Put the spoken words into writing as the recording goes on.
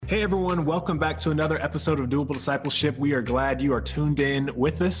Hey everyone, welcome back to another episode of Doable Discipleship. We are glad you are tuned in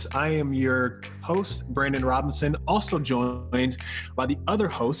with us. I am your host, Brandon Robinson, also joined by the other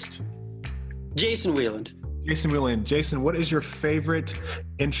host, Jason Wieland. Jason, what is your favorite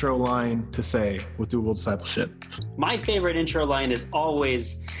intro line to say with Doable Discipleship? My favorite intro line is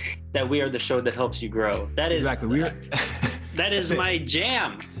always that we are the show that helps you grow. That is exactly. That is my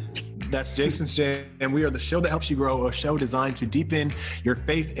jam. That's Jason's jam, and we are the show that helps you grow, a show designed to deepen your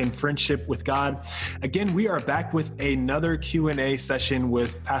faith and friendship with God. Again, we are back with another Q&A session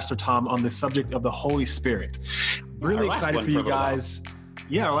with Pastor Tom on the subject of the Holy Spirit. Really excited for you guys.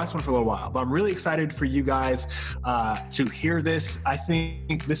 Yeah, our last one for a little while, but I'm really excited for you guys to hear this. I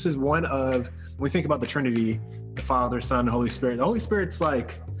think this is one of, when we think about the Trinity, the Father, Son, Holy Spirit, the Holy Spirit's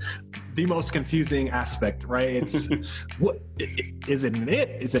like the most confusing aspect, right? It's what is it?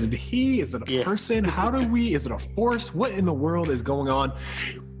 Is it a he? Is it a person? Is it a force? What in the world is going on?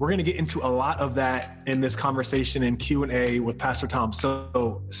 We're going to get into a lot of that in this conversation and Q&A with Pastor Tom.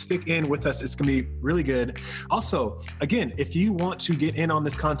 So stick in with us. It's going to be really good. Also, again, if you want to get in on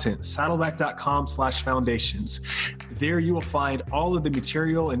this content, saddleback.com/foundations. There you will find all of the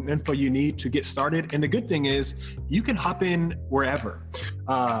material and info you need to get started. And the good thing is you can hop in wherever.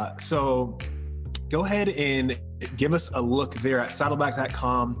 So go ahead and give us a look there at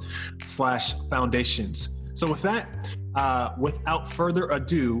saddleback.com/foundations. So with that, without further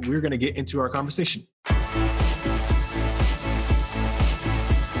ado, we're going to get into our conversation.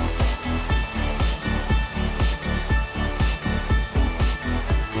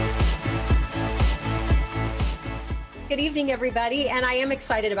 Good evening, everybody, and I am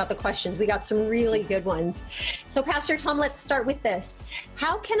excited about the questions. We got some really good ones. So, Pastor Tom, let's start with this.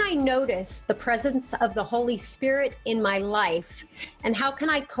 How can I notice the presence of the Holy Spirit in my life, and how can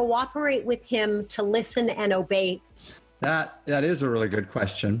I cooperate with Him to listen and obey? That is a really good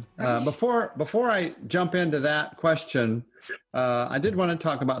question. Before I jump into that question, I did want to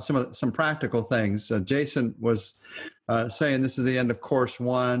talk about some practical things. Jason was saying this is the end of course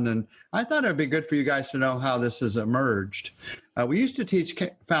 1, and I thought it would be good for you guys to know how this has emerged. We used to teach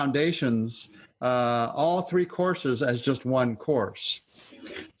foundations, all 3 courses as just one course.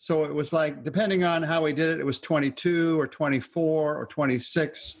 So it was like, depending on how we did it, it was 22 or 24 or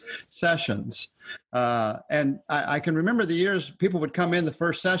 26 sessions. And I can remember the years people would come in the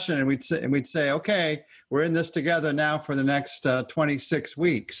first session and we'd say, okay, we're in this together now for the next 26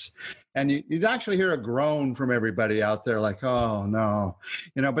 weeks. And you'd actually hear a groan from everybody out there like, oh no,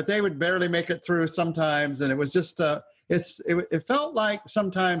 but they would barely make it through sometimes. And it was just, it felt like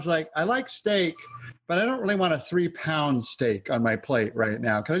sometimes like, I like steak, but I don't really want a 3-pound steak on my plate right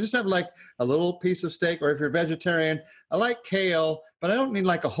now. Can I just have like a little piece of steak? Or if you're vegetarian, I like kale, but I don't need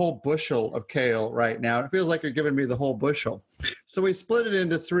like a whole bushel of kale right now. It feels like you're giving me the whole bushel. So we split it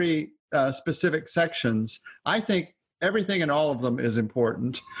into 3 specific sections. I think everything in all of them is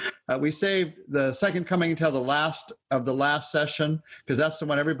important. We saved the second coming until the last session, because that's the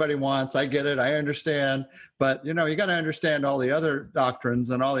one everybody wants. I get it. I understand. But, you got to understand all the other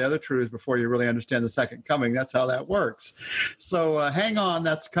doctrines and all the other truths before you really understand the second coming. That's how that works. So hang on,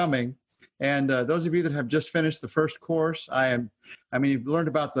 that's coming. And those of you that have just finished the first course, you've learned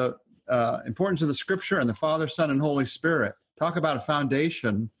about the importance of the Scripture and the Father, Son, and Holy Spirit. Talk about a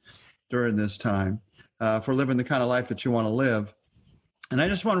foundation during this time. For living the kind of life that you want to live. And I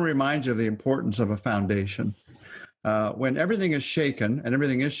just want to remind you of the importance of a foundation. When everything is shaken, and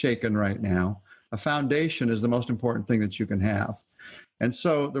everything is shaken right now, a foundation is the most important thing that you can have. And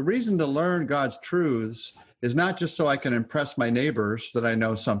so the reason to learn God's truths is not just so I can impress my neighbors that I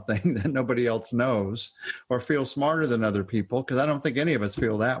know something that nobody else knows, or feel smarter than other people, because I don't think any of us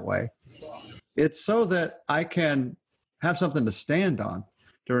feel that way. It's so that I can have something to stand on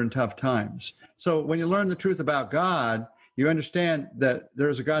during tough times. So when you learn the truth about God, you understand that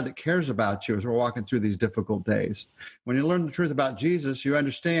there's a God that cares about you as we're walking through these difficult days. When you learn the truth about Jesus, you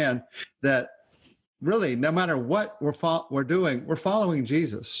understand that really, no matter what we're doing, we're following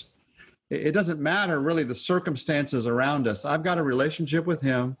Jesus. It doesn't matter really the circumstances around us. I've got a relationship with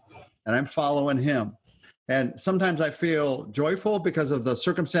Him, and I'm following Him. And sometimes I feel joyful because of the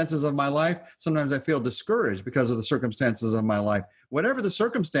circumstances of my life. Sometimes I feel discouraged because of the circumstances of my life. Whatever the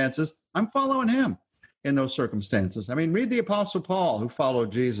circumstances, I'm following Him in those circumstances. Read the Apostle Paul, who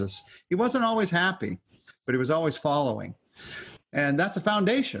followed Jesus. He wasn't always happy, but he was always following. And that's a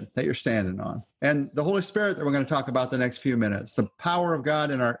foundation that you're standing on. And the Holy Spirit that we're going to talk about the next few minutes, the power of God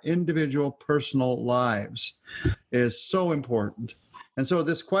in our individual personal lives, is so important. And so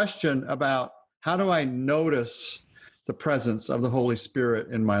this question about how do I notice the presence of the Holy Spirit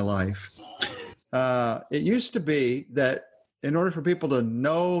in my life? It used to be that in order for people to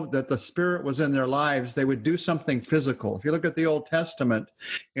know that the Spirit was in their lives, they would do something physical. If you look at the Old Testament,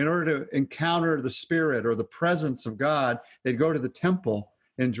 in order to encounter the Spirit or the presence of God, they'd go to the temple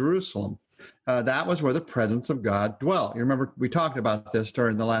in Jerusalem. That was where the presence of God dwelt. You remember we talked about this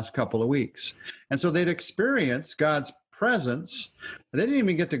during the last couple of weeks. And so they'd experience God's presence. They didn't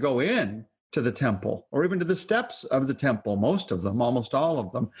even get to go in to the temple or even to the steps of the temple, most of them, almost all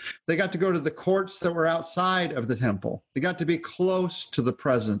of them. They got to go to the courts that were outside of the temple. They got to be close to the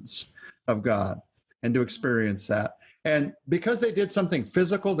presence of God and to experience that. And because they did something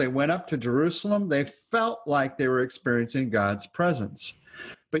physical, they went up to Jerusalem, they felt like they were experiencing God's presence.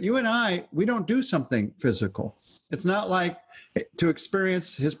 But you and I, we don't do something physical. It's not like to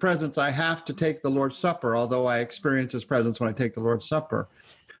experience his presence, I have to take the Lord's Supper, although I experience his presence when I take the Lord's Supper.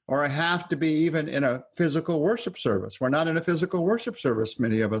 Or I have to be even in a physical worship service. We're not in a physical worship service,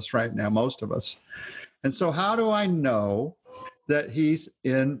 many of us right now, most of us. And so how do I know that he's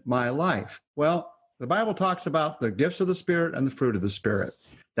in my life? Well, the Bible talks about the gifts of the Spirit and the fruit of the Spirit.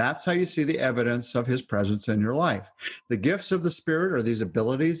 That's how you see the evidence of his presence in your life. The gifts of the Spirit are these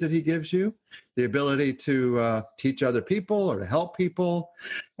abilities that he gives you, the ability to teach other people or to help people.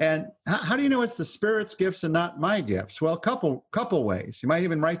 And how do you know it's the Spirit's gifts and not my gifts? Well, couple ways. You might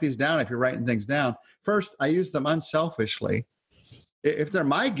even write these down if you're writing things down. First, I use them unselfishly. If they're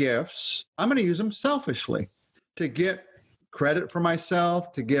my gifts, I'm going to use them selfishly to get credit for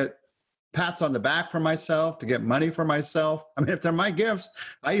myself, to get pats on the back for myself, to get money for myself. I mean, if they're my gifts,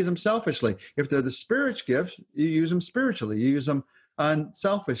 I use them selfishly. If they're the Spirit's gifts, you use them spiritually. You use them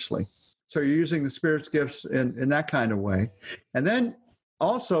unselfishly. So you're using the Spirit's gifts in that kind of way. And then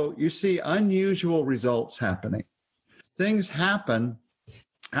also you see unusual results happening. Things happen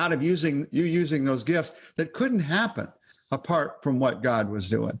out of using those gifts that couldn't happen apart from what God was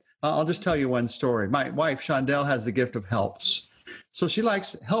doing. I'll just tell you one story. My wife, Shondell, has the gift of helps. So she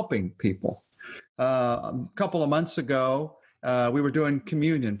likes helping people. A couple of months ago, we were doing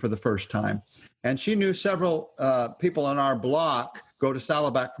communion for the first time. And she knew several people on our block go to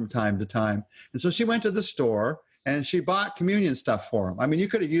Saddleback from time to time. And so she went to the store and she bought communion stuff for them. I mean, you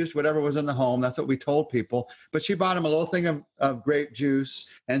could have used whatever was in the home. That's what we told people. But she bought them a little thing of grape juice,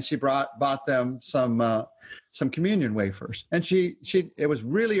 and she bought them some communion wafers. And it was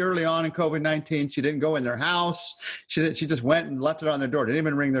really early on in COVID-19. She didn't go in their house. She just went and left it on their door. Didn't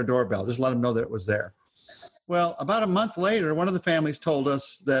even ring their doorbell. Just let them know that it was there. Well, about a month later, one of the families told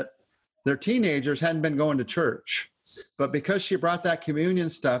us that their teenagers hadn't been going to church. But because she brought that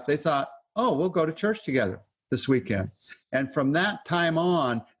communion stuff, they thought, oh, we'll go to church together this weekend. And from that time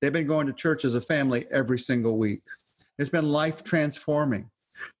on, they've been going to church as a family every single week. It's been life transforming.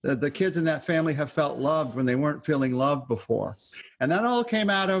 The kids in that family have felt loved when they weren't feeling loved before. And that all came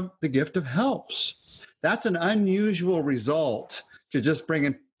out of the gift of helps. That's an unusual result to just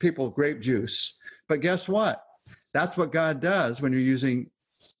bringing people grape juice. But guess what? That's what God does when you're using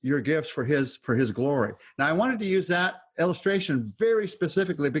your gifts for his glory. Now, I wanted to use that illustration very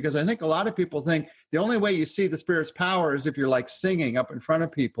specifically because I think a lot of people think the only way you see the Spirit's power is if you're like singing up in front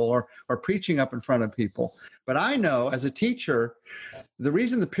of people or preaching up in front of people. But I know as a teacher, the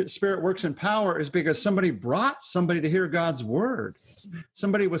reason the Spirit works in power is because somebody brought somebody to hear God's word.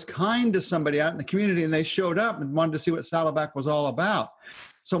 Somebody was kind to somebody out in the community and they showed up and wanted to see what Saddleback was all about.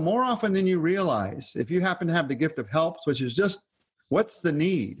 So more often than you realize, if you happen to have the gift of helps, which is just what's the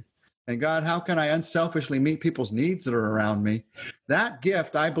need? And God, how can I unselfishly meet people's needs that are around me? That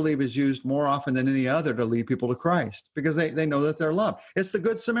gift, I believe, is used more often than any other to lead people to Christ because they know that they're loved. It's the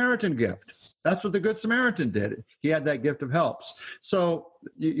Good Samaritan gift. That's what the Good Samaritan did. He had that gift of helps. So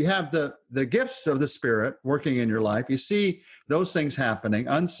you have the gifts of the Spirit working in your life. You see those things happening,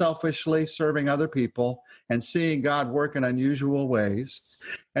 unselfishly serving other people and seeing God work in unusual ways.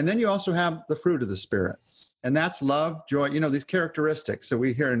 And then you also have the fruit of the Spirit. And that's love, joy, these characteristics that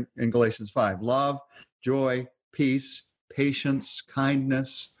we hear in Galatians 5. Love, joy, peace, patience,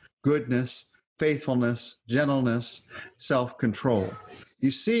 kindness, goodness, faithfulness, gentleness, self-control. You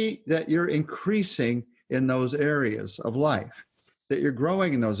see that you're increasing in those areas of life, that you're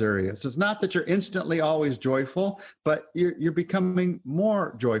growing in those areas. It's not that you're instantly always joyful, but you're becoming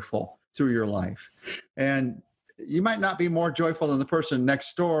more joyful through your life. And you might not be more joyful than the person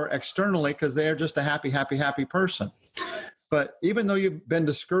next door externally because they are just a happy, happy, happy person. But even though you've been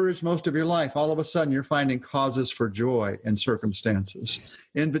discouraged most of your life, all of a sudden you're finding causes for joy in circumstances,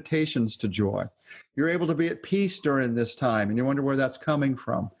 invitations to joy. You're able to be at peace during this time, and you wonder where that's coming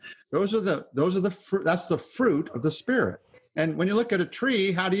from. That's the fruit of the Spirit. And when you look at a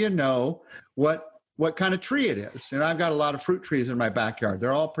tree, how do you know what what kind of tree it is. I've got a lot of fruit trees in my backyard.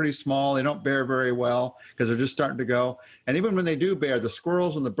 They're all pretty small. They don't bear very well because they're just starting to go. And even when they do bear, the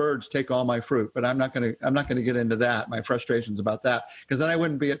squirrels and the birds take all my fruit. But I'm not going to get into that. My frustrations about that, because then I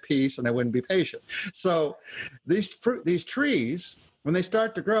wouldn't be at peace and I wouldn't be patient. So these trees, when they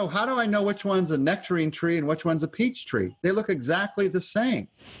start to grow, how do I know which one's a nectarine tree and which one's a peach tree? They look exactly the same.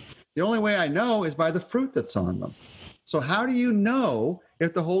 The only way I know is by the fruit that's on them. So how do you know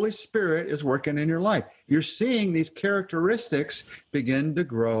if the Holy Spirit is working in your life? You're seeing these characteristics begin to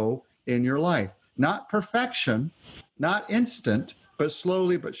grow in your life. Not perfection, not instant, but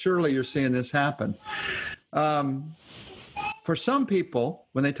slowly but surely you're seeing this happen. For some people,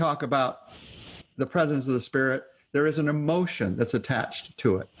 when they talk about the presence of the Spirit, there is an emotion that's attached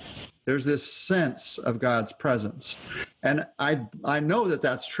to it. There's this sense of God's presence. And I know that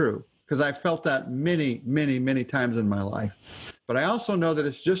that's true, because I felt that many, many, many times in my life. But I also know that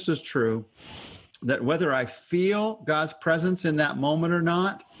it's just as true that whether I feel God's presence in that moment or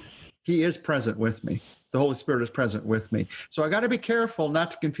not, he is present with me. The Holy Spirit is present with me. So I got to be careful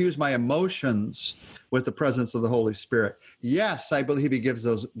not to confuse my emotions with the presence of the Holy Spirit. Yes, I believe he gives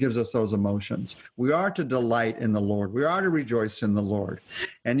us those emotions. We are to delight in the Lord. We are to rejoice in the Lord.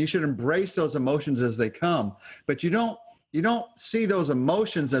 And you should embrace those emotions as they come. But you don't see those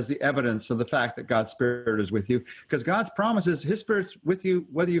emotions as the evidence of the fact that God's Spirit is with you, because God's promise is his Spirit's with you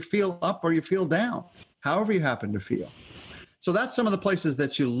whether you feel up or you feel down, however you happen to feel. So that's some of the places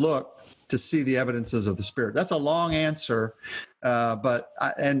that you look to see the evidences of the Spirit. That's a long answer, but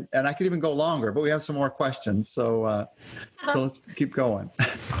I could even go longer, but we have some more questions. So let's keep going.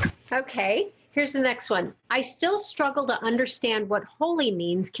 Okay. Here's the next one. I still struggle to understand what holy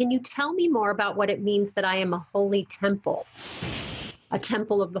means. Can you tell me more about what it means that I am a holy temple, a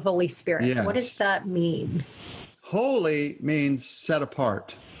temple of the Holy Spirit? Yes. What does that mean? Holy means set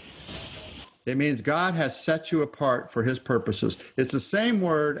apart. It means God has set you apart for his purposes. It's the same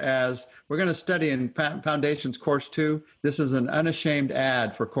word as we're going to study in Foundations Course 2. This is an unashamed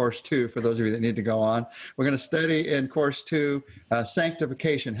ad for Course 2 for those of you that need to go on. We're going to study in Course 2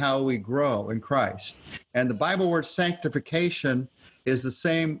 sanctification, how we grow in Christ. And the Bible word sanctification is the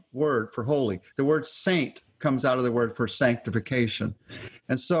same word for holy. The word saint comes out of the word for sanctification.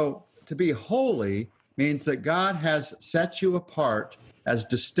 And so to be holy means that God has set you apart as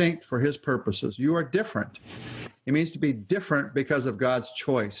distinct for his purposes. You are different. It means to be different because of God's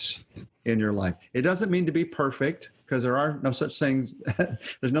choice in your life. It doesn't mean to be perfect, because there are no such things.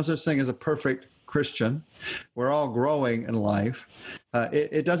 There's no such thing as a perfect Christian. We're all growing in life.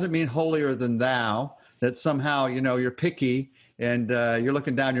 It doesn't mean holier than thou, that somehow, you're picky and you're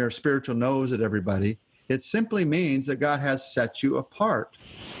looking down your spiritual nose at everybody. It simply means that God has set you apart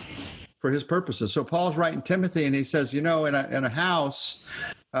for his purposes. So Paul's writing Timothy, and he says, in a house,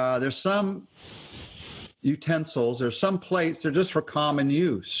 there's some utensils, there's some plates, they're just for common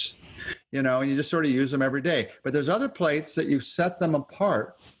use, and you just sort of use them every day. But there's other plates that you set them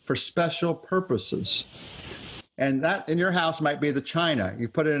apart for special purposes. And that in your house might be the china. You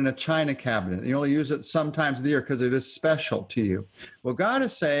put it in a china cabinet. You only use it sometimes of the year because it is special to you. Well, God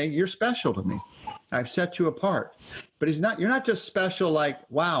is saying, you're special to me. I've set you apart. But you're not just special like,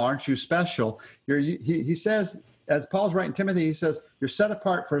 wow, aren't you special? He says, as Paul's writing Timothy, he says, you're set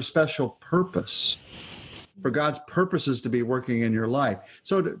apart for a special purpose, for God's purposes to be working in your life.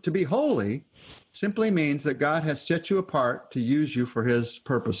 So to be holy simply means that God has set you apart to use you for his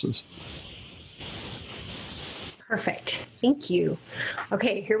purposes. Perfect. Thank you.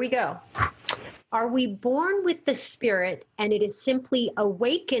 Okay, here we go. Are we born with the Spirit and it is simply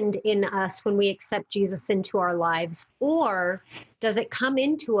awakened in us when we accept Jesus into our lives, or does it come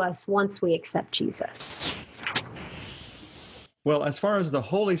into us once we accept Jesus? Well, as far as the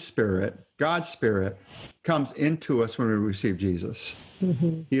Holy Spirit, God's Spirit, comes into us when we receive Jesus.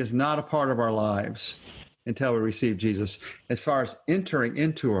 Mm-hmm. He is not a part of our lives until we receive Jesus, as far as entering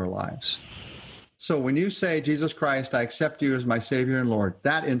into our lives. So when you say, Jesus Christ, I accept you as my Savior and Lord,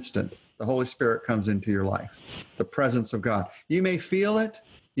 that instant, the Holy Spirit comes into your life, the presence of God. You may feel it,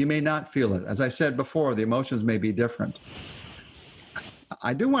 you may not feel it. As I said before, the emotions may be different.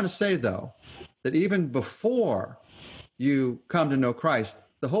 I do want to say, though, that even before you come to know Christ,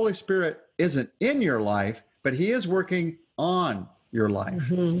 the Holy Spirit isn't in your life, but he is working on your life.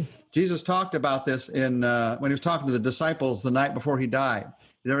 Mm-hmm. Jesus talked about this when he was talking to the disciples the night before he died.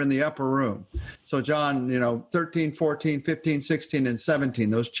 They're in the upper room. So John, 13, 14, 15, 16, and 17,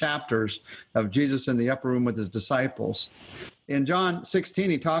 those chapters of Jesus in the upper room with his disciples. In John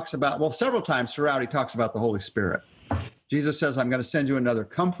 16, he talks about, several times throughout, he talks about the Holy Spirit. Jesus says, I'm going to send you another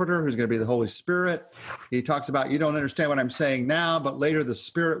comforter who's going to be the Holy Spirit. He talks about, you don't understand what I'm saying now, but later the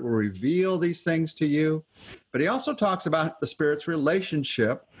Spirit will reveal these things to you. But he also talks about the Spirit's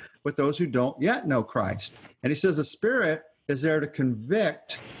relationship with those who don't yet know Christ. And he says the Spirit is there to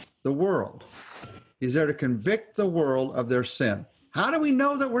convict the world. He's there to convict the world of their sin. How do we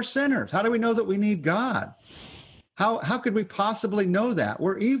know that we're sinners? How do we know that we need God? How could we possibly know that?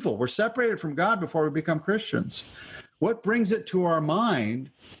 We're evil. We're separated from God before we become Christians. What brings it to our mind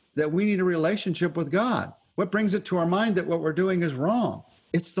that we need a relationship with God? What brings it to our mind that what we're doing is wrong?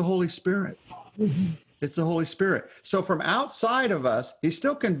 It's the Holy Spirit. Mm-hmm. It's the Holy Spirit. So from outside of us, he's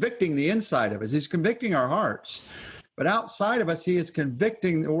still convicting the inside of us. He's convicting our hearts. But outside of us, he is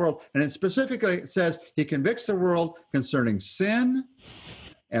convicting the world. And it specifically says he convicts the world concerning sin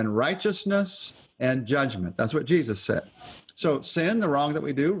and righteousness and judgment. That's what Jesus said. So sin, the wrong that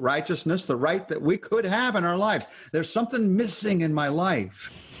we do, righteousness, the right that we could have in our lives. There's something missing in my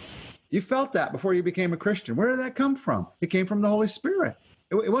life. You felt that before you became a Christian. Where did that come from? It came from the Holy Spirit.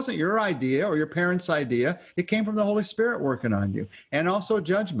 It wasn't your idea or your parents' idea. It came from the Holy Spirit working on you. And also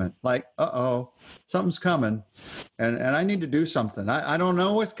judgment, like, something's coming, and I need to do something. I don't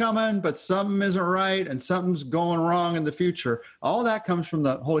know what's coming, but something isn't right, and something's going wrong in the future. All that comes from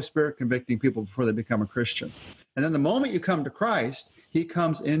the Holy Spirit convicting people before they become a Christian. And then the moment you come to Christ, he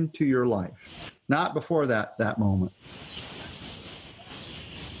comes into your life, not before that moment.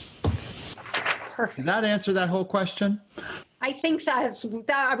 Perfect. Did that answer that whole question? I think so.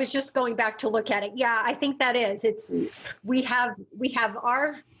 I was just going back to look at it. Yeah, I think that is. We have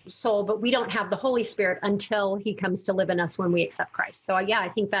our soul, but we don't have the Holy Spirit until he comes to live in us when we accept Christ. So yeah, I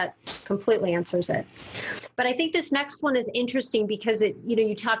think that completely answers it. But I think this next one is interesting because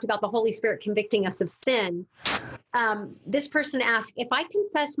you talked about the Holy Spirit convicting us of sin. This person asked, if I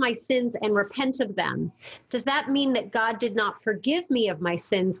confess my sins and repent of them, does that mean that God did not forgive me of my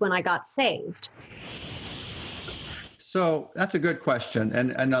sins when I got saved? So that's a good question.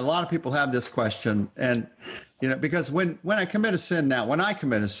 And a lot of people have this question. And, because when I commit a sin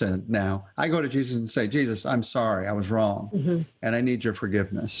now, I go to Jesus and say, Jesus, I'm sorry, I was wrong. Mm-hmm. And I need your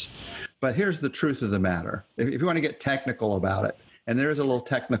forgiveness. But here's the truth of the matter. If you want to get technical about it, and there is a little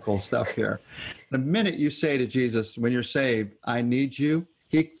technical stuff here. The minute you say to Jesus, when you're saved, I need you,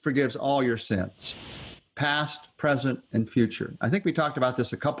 he forgives all your sins. Past, present, and future. I think we talked about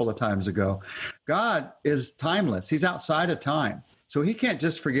this a couple of times ago. God is timeless. He's outside of time. So he can't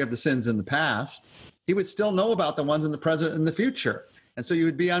just forgive the sins in the past. He would still know about the ones in the present and the future. And so you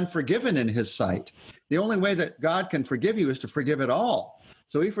would be unforgiven in his sight. The only way that God can forgive you is to forgive it all.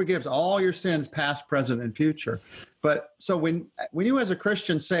 So he forgives all your sins, past, present, and future. But so when you as a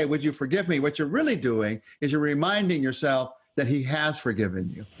Christian say, would you forgive me? What you're really doing is you're reminding yourself that he has forgiven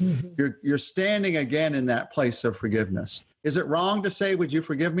you. Mm-hmm. You're standing again in that place of forgiveness. Is it wrong to say, would you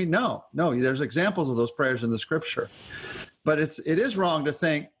forgive me? No, there's examples of those prayers in the scripture. But it is wrong to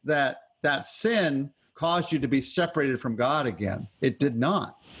think that sin caused you to be separated from God again. It did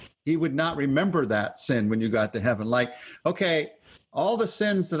not. He would not remember that sin when you got to heaven. Like, okay, all the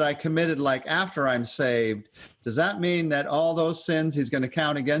sins that I committed, like after I'm saved, does that mean that all those sins he's going to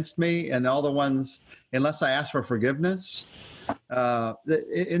count against me and all the ones, unless I ask for forgiveness?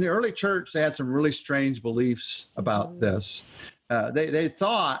 In the early church, they had some really strange beliefs about this. They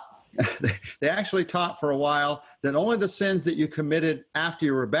thought, they actually taught for a while that only the sins that you committed after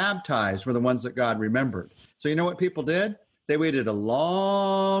you were baptized were the ones that God remembered. So you know what people did? They waited a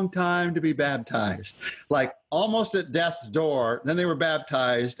long time to be baptized, like almost at death's door. Then they were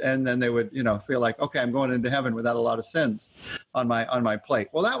baptized, and then they would, feel like, okay, I'm going into heaven without a lot of sins on my plate.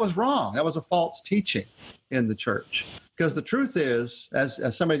 Well, that was wrong. That was a false teaching in the church. Because the truth is, as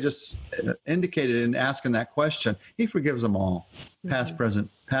somebody just indicated in asking that question, he forgives them all, past, present,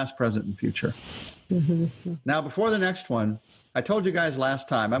 and future. Mm-hmm. Now, before the next one, I told you guys last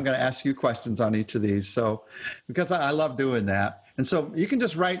time, I'm going to ask you questions on each of these. So, because I love doing that. And so you can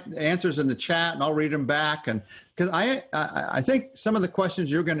just write answers in the chat and I'll read them back. And because I think some of the questions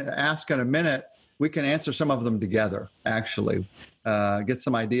you're going to ask in a minute, we can answer some of them together, actually, get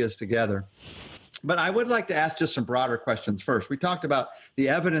some ideas together. But I would like to ask just some broader questions first. We talked about the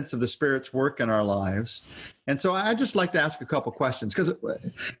evidence of the Spirit's work in our lives. And so I'd just like to ask a couple questions because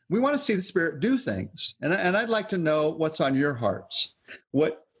we want to see the Spirit do things. And I'd like to know what's on your hearts,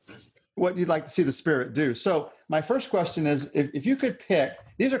 what you'd like to see the Spirit do. So my first question is, if you could pick,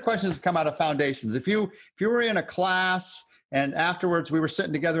 these are questions that come out of Foundations. If you were in a class and afterwards we were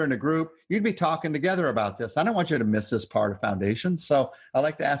sitting together in a group, you'd be talking together about this. I don't want you to miss this part of Foundations. So I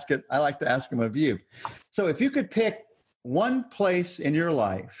like to ask them of you. So if you could pick one place in your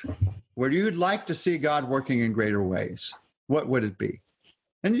life where you'd like to see God working in greater ways, what would it be?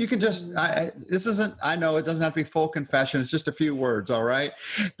 And you can just, I know it doesn't have to be full confession. It's just a few words, all right?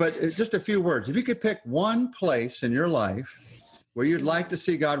 But it's just a few words. If you could pick one place in your life where you'd like to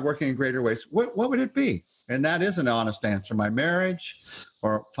see God working in greater ways, what would it be? And that is an honest answer. My marriage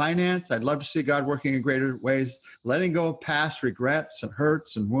or finance, I'd love to see God working in greater ways. Letting go of past regrets and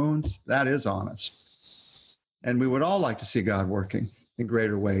hurts and wounds, that is honest. And we would all like to see God working in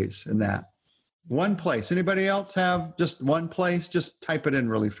greater ways in that. One place. Anybody else have just one place? Just type it in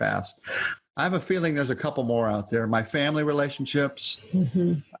really fast. I have a feeling there's a couple more out there. My family relationships.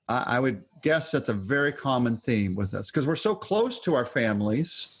 Mm-hmm. I would guess that's a very common theme with us because we're so close to our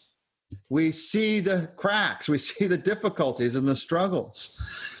families. We see the cracks. We see the difficulties and the struggles.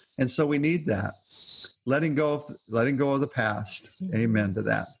 And so we need that. Letting go of the past. Amen to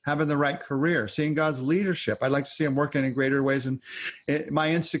that. Having the right career, seeing God's leadership. I'd like to see him working in greater ways. And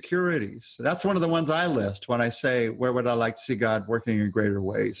my insecurities. That's one of the ones I list when I say, where would I like to see God working in greater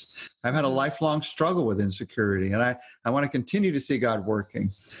ways? I've had a lifelong struggle with insecurity, and I want to continue to see God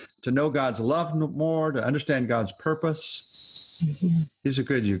working, to know God's love more, to understand God's purpose. Mm-hmm. These are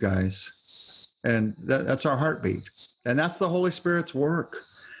good, you guys. And that's our heartbeat. And that's the Holy Spirit's work.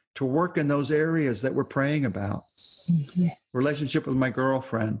 To work in those areas that we're praying about. Mm-hmm. Relationship with my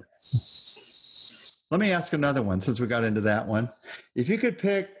girlfriend. Let me ask another one since we got into that one. If you could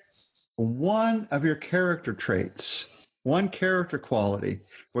pick one of your character traits, one character quality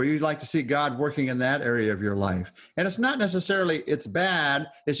where you'd like to see God working in that area of your life. And it's not necessarily it's bad,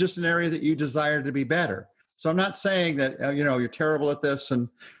 it's just an area that you desire to be better. So I'm not saying that, you're terrible at this,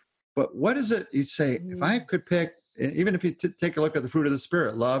 but what is it you'd say, if I could pick, even if you take a look at the fruit of the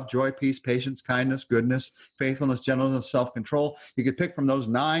Spirit, love, joy, peace, patience, kindness, goodness, faithfulness, gentleness, self-control, you could pick from those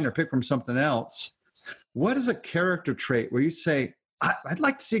 9 or pick from something else. What is a character trait where you say, I'd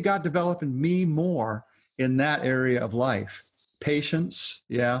like to see God develop in me more in that area of life? Patience,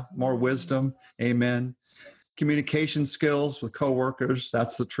 yeah, more wisdom, amen. Communication skills with coworkers,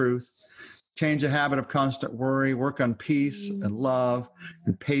 that's the truth. Change a habit of constant worry, work on peace and love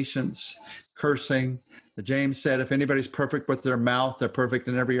and patience, cursing. James said, if anybody's perfect with their mouth, they're perfect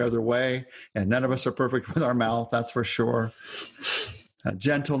in every other way. And none of us are perfect with our mouth, that's for sure.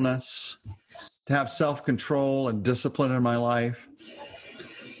 Gentleness, to have self-control and discipline in my life.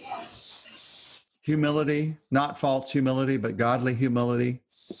 Humility, not false humility, but godly humility.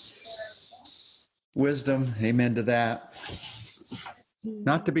 Wisdom, amen to that.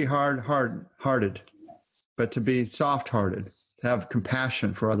 Not to be hard-hearted, but to be soft-hearted, to have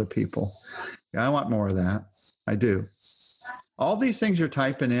compassion for other people. Yeah, I want more of that. I do. All these things you're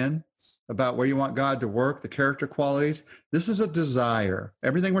typing in about where you want God to work, the character qualities, this is a desire.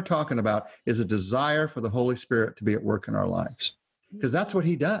 Everything we're talking about is a desire for the Holy Spirit to be at work in our lives, because that's what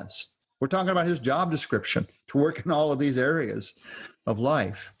he does. We're talking about his job description, to work in all of these areas of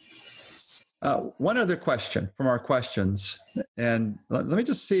life. One other question from our questions, and let me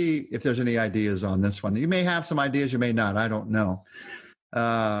just see if there's any ideas on this one. You may have some ideas, you may not, I don't know.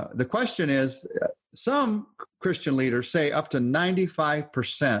 The question is, some Christian leaders say up to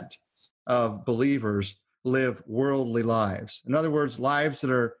 95% of believers live worldly lives. In other words, lives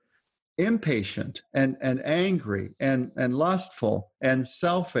that are impatient and angry and lustful and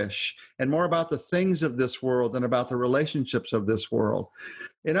selfish and more about the things of this world than about the relationships of this world.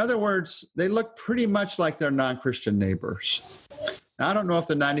 In other words, they look pretty much like their non-Christian neighbors. Now, I don't know if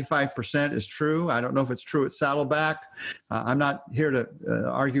the 95% is true. I don't know if it's true at Saddleback. I'm not here to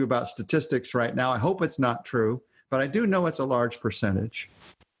argue about statistics right now. I hope it's not true, but I do know it's a large percentage.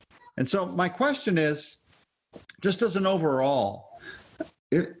 And so my question is, just as an overall,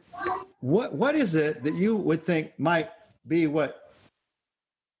 what is it that you would think might be what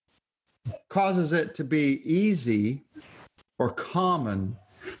causes it to be easy or common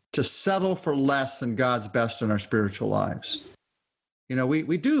to settle for less than God's best in our spiritual lives?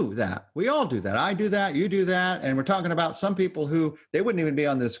 We do that. We all do that. I do that. You do that. And we're talking about some people who they wouldn't even be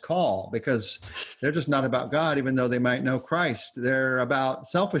on this call because they're just not about God, even though they might know Christ. They're about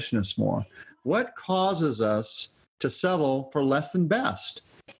selfishness more. What causes us to settle for less than best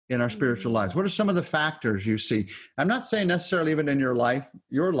in our spiritual lives? What are some of the factors you see? I'm not saying necessarily even in your life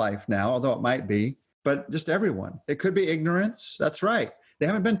now, although it might be, but just everyone. It could be ignorance. That's right. They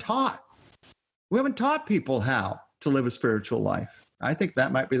haven't been taught. We haven't taught people how to live a spiritual life. I think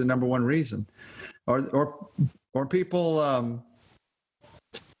that might be the number one reason. Or people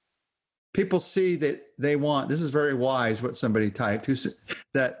see that they want, this is very wise what somebody typed,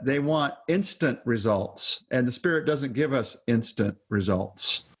 that they want instant results, and the Spirit doesn't give us instant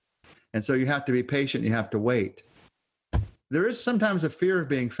results. And so you have to be patient, you have to wait. there is sometimes a fear of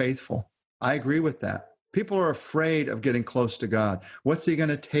being faithful. I agree with that. People are afraid of getting close to God. What's he going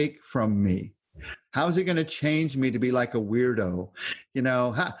to take from me? How is he going to change me to be like a weirdo? You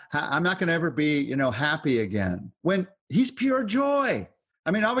know, I'm not going to ever be, you know, happy again, when he's pure joy.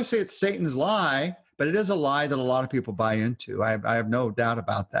 I mean, obviously it's Satan's lie, but it is a lie that a lot of people buy into. I have no doubt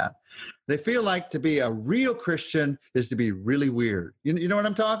about that. They feel like to be a real Christian is to be really weird. You know what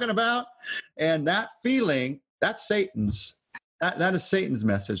I'm talking about? And that feeling, that's Satan's. That is Satan's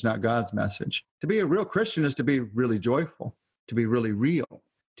message, not God's message. To be a real Christian is to be really joyful, to be really real,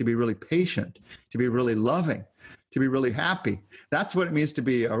 to be really patient, to be really loving, to be really happy. That's what it means to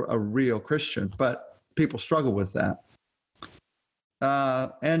be a real Christian. But people struggle with that.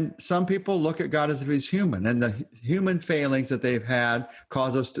 And some people look at God as if he's human, and the human failings that they've had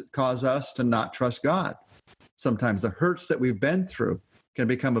cause us to not trust God. Sometimes the hurts that we've been through can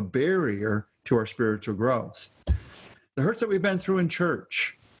become a barrier to our spiritual growth. The hurts that we've been through in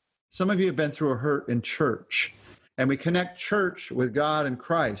church. Some of you have been through a hurt in church, and we connect church with God and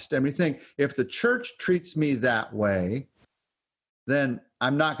Christ. And we think, if the church treats me that way, then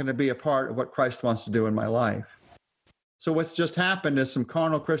I'm not going to be a part of what Christ wants to do in my life. So what's just happened is some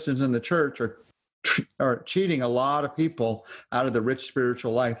carnal Christians in the church are cheating a lot of people out of the rich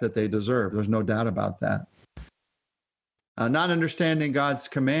spiritual life that they deserve. There's no doubt about that. Not understanding God's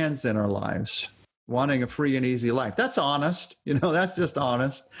commands in our lives. Wanting a free and easy life. That's honest. You know, that's just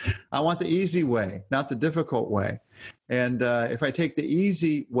honest. I want the easy way, not the difficult way. And if I take the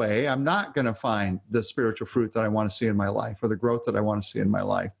easy way, I'm not going to find the spiritual fruit that I want to see in my life, or the growth that I want to see in my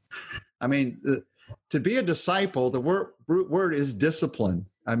life. I mean, to be a disciple, the root word is discipline.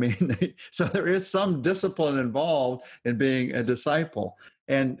 I mean, so there is some discipline involved in being a disciple.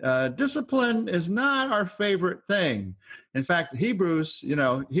 And discipline is not our favorite thing. In fact, Hebrews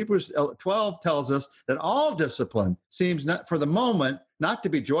 12 tells us that all discipline seems, not for the moment, not to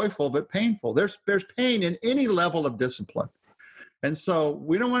be joyful, but painful. There's pain in any level of discipline. And so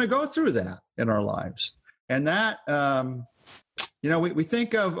we don't want to go through that in our lives. And that, we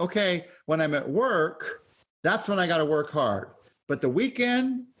think of, okay, when I'm at work, that's when I got to work hard. But the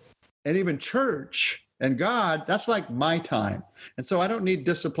weekend and even church and God, that's like my time. And so I don't need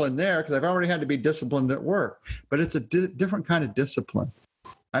discipline there, because I've already had to be disciplined at work. But it's a different kind of discipline.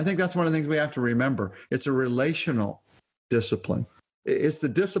 I think that's one of the things we have to remember. It's a relational discipline. It's the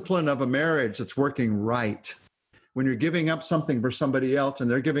discipline of a marriage that's working right. When you're giving up something for somebody else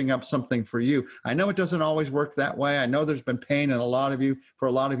and they're giving up something for you. I know it doesn't always work that way. I know there's been pain for a lot of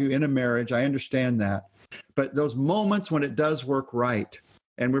you in a marriage. I understand that. But those moments when it does work right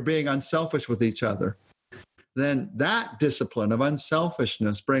and we're being unselfish with each other, then that discipline of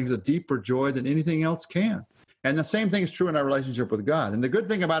unselfishness brings a deeper joy than anything else can. And the same thing is true in our relationship with God. And the good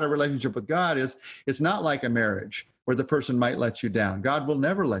thing about a relationship with God is it's not like a marriage where the person might let you down. God will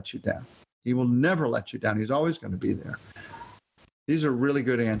never let you down. He will never let you down. He's always going to be there. These are really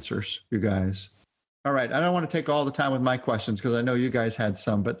good answers, you guys. All right. I don't want to take all the time with my questions, because I know you guys had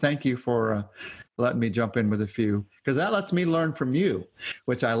some, but thank you for letting me jump in with a few, because that lets me learn from you,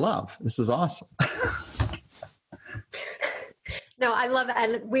 which I love. This is awesome. No, I love it.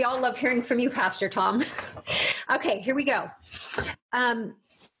 And we all love hearing from you, Pastor Tom. Okay, here we go.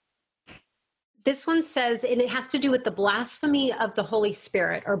 This one says, and it has to do with the blasphemy of the Holy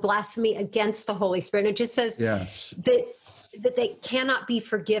Spirit, or blasphemy against the Holy Spirit. And it just says yes, that they cannot be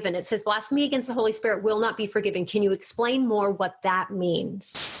forgiven. It says blasphemy against the Holy Spirit will not be forgiven. Can you explain more what that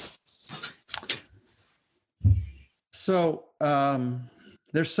means? So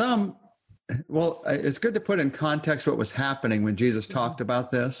there's some, well, it's good to put in context what was happening when Jesus talked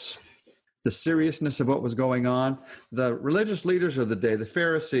about this, the seriousness of what was going on. The religious leaders of the day, the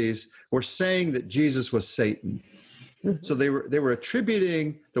Pharisees, were saying that Jesus was Satan. Mm-hmm. So they were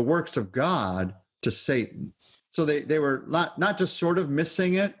attributing the works of God to Satan. So they were not just sort of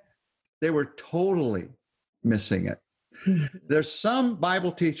missing it, they were totally missing it. Mm-hmm. There's some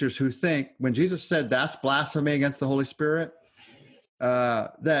Bible teachers who think when Jesus said that's blasphemy against the Holy Spirit,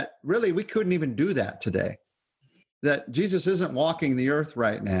 that really we couldn't even do that today. That Jesus isn't walking the earth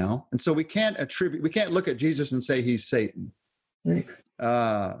right now. And so we can't look at Jesus and say he's Satan. Right.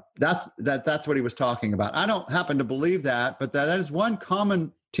 That's what he was talking about. I don't happen to believe that, but that is one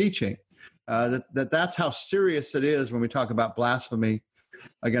common teaching, that's how serious it is when we talk about blasphemy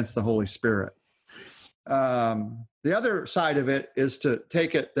against the Holy Spirit. The other side of it is to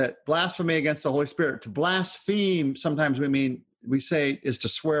take it that blasphemy against the Holy Spirit, to blaspheme, sometimes we say is to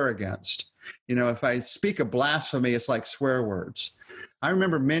swear against. You know, if I speak a blasphemy, it's like swear words. I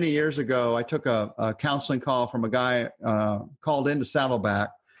remember many years ago, I took a counseling call from a guy called into Saddleback,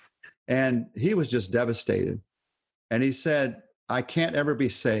 and he was just devastated. And he said, I can't ever be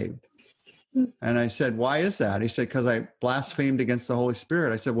saved. And I said, why is that? He said, because I blasphemed against the Holy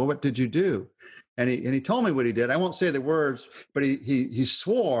Spirit. I said, well, what did you do? And he told me what he did. I won't say the words, but he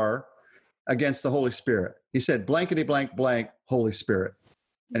swore against the Holy Spirit. He said, blankety blank blank, Holy Spirit.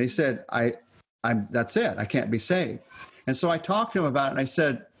 And he said, I'm that's it. I can't be saved. And so I talked to him about it, and I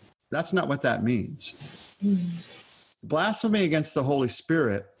said, that's not what that means. Blasphemy against the Holy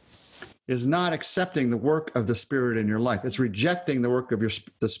Spirit is not accepting the work of the Spirit in your life. It's rejecting the work of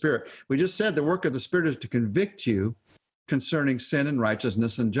the Spirit. We just said the work of the Spirit is to convict you concerning sin and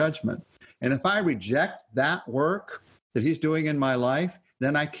righteousness and judgment. And if I reject that work that he's doing in my life,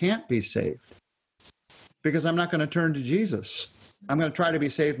 then I can't be saved, because I'm not going to turn to Jesus. I'm going to try to be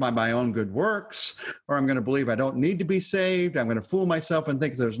saved by my own good works, or I'm going to believe I don't need to be saved. I'm going to fool myself and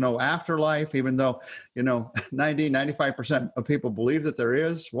think there's no afterlife, even though, 95% of people believe that there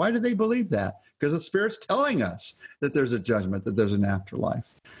is. Why do they believe that? Because the Spirit's telling us that there's a judgment, that there's an afterlife.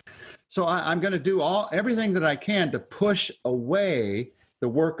 So I'm going to do everything that I can to push away the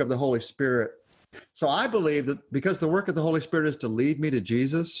work of the Holy Spirit. So I believe that because the work of the Holy Spirit is to lead me to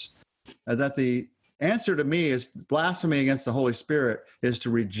Jesus, that the answer to me is blasphemy against the Holy Spirit is to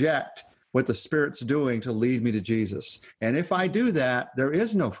reject what the Spirit's doing to lead me to Jesus. And if I do that, there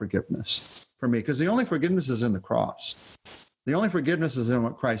is no forgiveness for me, because the only forgiveness is in the cross. The only forgiveness is in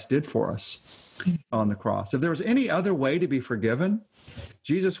what Christ did for us on the cross. If there was any other way to be forgiven,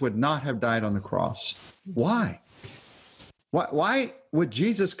 Jesus would not have died on the cross. Why? Why would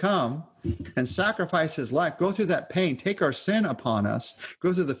Jesus come and sacrifice his life, go through that pain, take our sin upon us,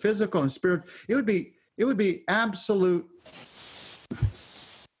 go through the physical and spirit? It would be absolute.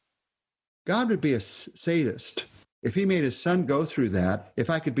 God would be a sadist if he made his son go through that, if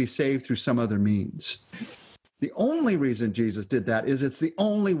I could be saved through some other means. The only reason Jesus did that is it's the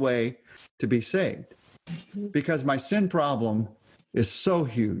only way to be saved, because my sin problem is so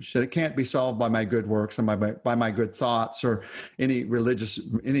huge that it can't be solved by my good works and by my good thoughts or any religious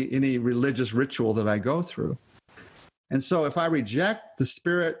ritual that I go through. And so if I reject the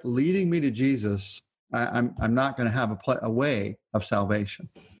Spirit leading me to Jesus, I'm not going to have a way of salvation.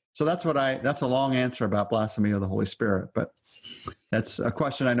 So that's a long answer about blasphemy of the Holy Spirit, but that's a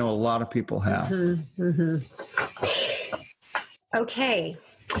question I know a lot of people have. Mm-hmm. Okay.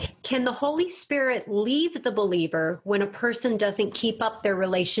 Can the Holy Spirit leave the believer when a person doesn't keep up their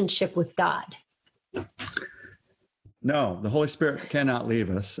relationship with God? No, the Holy Spirit cannot leave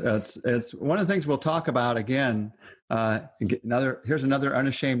us. It's one of the things we'll talk about again. Here's another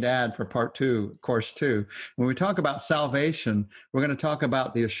unashamed ad for part 2, course 2. When we talk about salvation, we're going to talk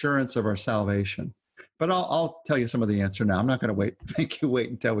about the assurance of our salvation. But I'll tell you some of the answer now. I'm not going to make you wait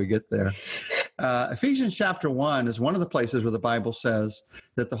until we get there. Ephesians chapter 1 is one of the places where the Bible says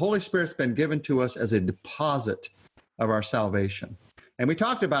that the Holy Spirit's been given to us as a deposit of our salvation. And we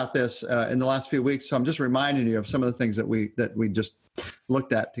talked about this in the last few weeks, so I'm just reminding you of some of the things that we just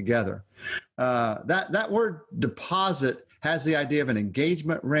looked at together. That word deposit has the idea of an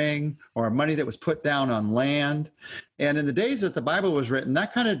engagement ring or money that was put down on land. And in the days that the Bible was written,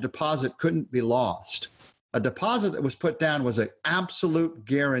 that kind of deposit couldn't be lost. A deposit that was put down was an absolute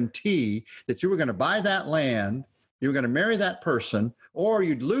guarantee that you were going to buy that land, you were going to marry that person, or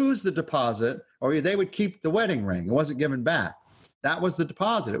you'd lose the deposit, or they would keep the wedding ring. It wasn't given back. That was the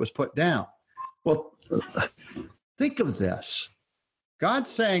deposit. It was put down. Well, think of this.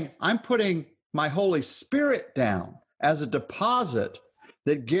 God's saying, I'm putting my Holy Spirit down as a deposit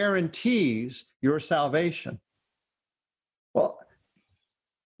that guarantees your salvation. Well,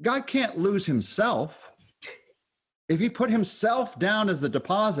 God can't lose himself. If he put himself down as the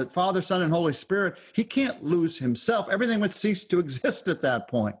deposit, Father, Son, and Holy Spirit, he can't lose himself. Everything would cease to exist at that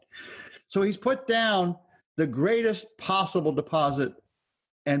point. So he's put down the greatest possible deposit.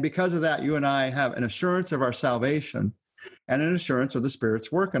 And because of that, you and I have an assurance of our salvation and an assurance of the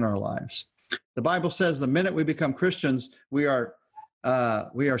Spirit's work in our lives. The Bible says the minute we become Christians, we are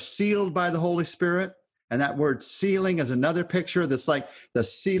sealed by the Holy Spirit. And that word sealing is another picture that's like the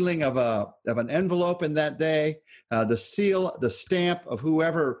sealing of an envelope in that day. The seal, the stamp of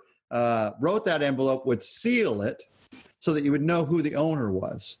whoever wrote that envelope would seal it so that you would know who the owner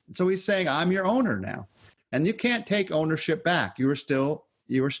was. So he's saying, I'm your owner now. And you can't take ownership back. You are still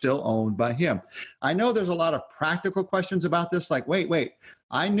owned by him. I know there's a lot of practical questions about this, like, wait,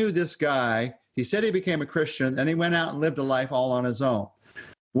 I knew this guy. He said he became a Christian, and he went out and lived a life all on his own.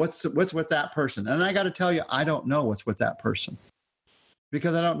 What's with that person? And I got to tell you, I don't know what's with that person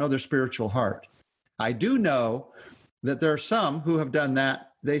because I don't know their spiritual heart. I do know that there are some who have done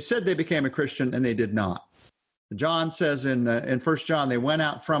that. They said they became a Christian, and they did not. John says in 1 John, they went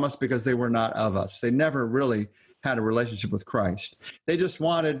out from us because they were not of us. They never really had a relationship with Christ. They just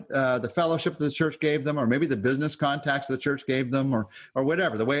wanted the fellowship that the church gave them, or maybe the business contacts the church gave them, or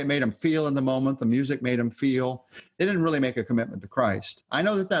whatever, the way it made them feel in the moment, the music made them feel. They didn't really make a commitment to Christ. I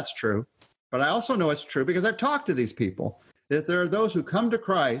know that that's true, but I also know it's true because I've talked to these people, that there are those who come to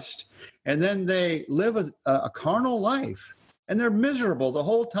Christ and then they live a carnal life. And they're miserable the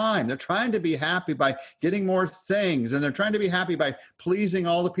whole time. They're trying to be happy by getting more things, and they're trying to be happy by pleasing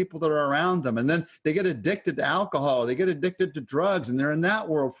all the people that are around them. And then they get addicted to alcohol, they get addicted to drugs, and they're in that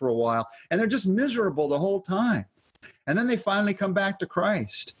world for a while. And they're just miserable the whole time. And then they finally come back to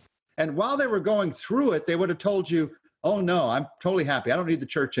Christ. And while they were going through it, they would have told you, oh no, I'm totally happy. I don't need the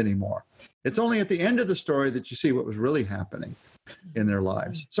church anymore. It's only at the end of the story that you see what was really happening in their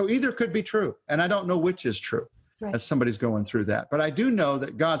lives. So either could be true, and I don't know which is true. Right. As somebody's going through that. But I do know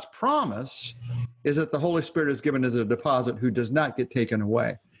that God's promise is that the Holy Spirit is given as a deposit who does not get taken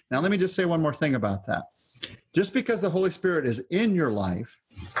away. Now, let me just say one more thing about that. Just because the Holy Spirit is in your life,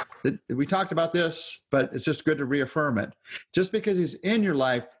 we talked about this, but it's just good to reaffirm it. Just because he's in your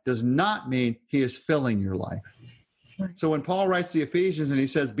life does not mean he is filling your life. Right. So when Paul writes the Ephesians and he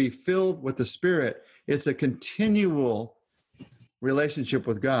says, be filled with the Spirit, it's a continual relationship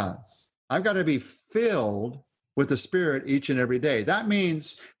with God. I've got to be filled with the Spirit each and every day. That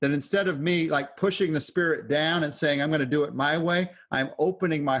means that instead of me like pushing the Spirit down and saying, I'm going to do it my way, I'm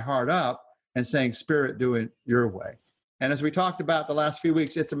opening my heart up and saying, Spirit, do it your way. And as we talked about the last few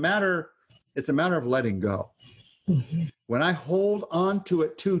weeks, it's a matter of letting go. Mm-hmm. When I hold on to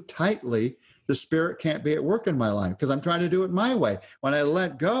it too tightly, the Spirit can't be at work in my life because I'm trying to do it my way. When I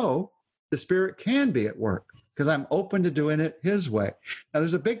let go, the Spirit can be at work because I'm open to doing it his way. Now,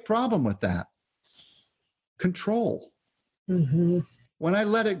 there's a big problem with that. Control. Mm-hmm. When I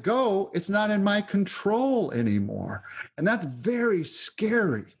let it go, it's not in my control anymore. And that's very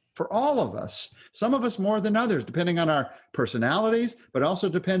scary for all of us. Some of us more than others, depending on our personalities, but also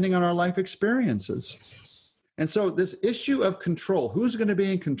depending on our life experiences. And so this issue of control, who's going to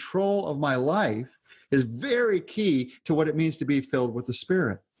be in control of my life, is very key to what it means to be filled with the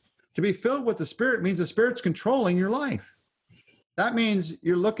Spirit. To be filled with the Spirit means the Spirit's controlling your life. That means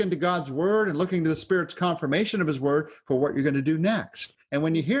you're looking to God's word and looking to the Spirit's confirmation of his word for what you're going to do next. And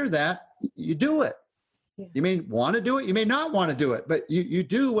when you hear that, you do it. Yeah. You may want to do it. You may not want to do it, but you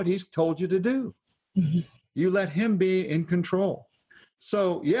do what he's told you to do. Mm-hmm. You let him be in control.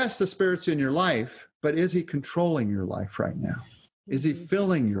 So yes, the Spirit's in your life, but is he controlling your life right now? Mm-hmm. Is he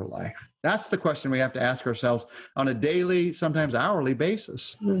filling your life? That's the question we have to ask ourselves on a daily, sometimes hourly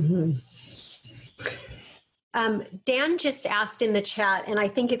basis. Mm-hmm. Dan just asked in the chat, and I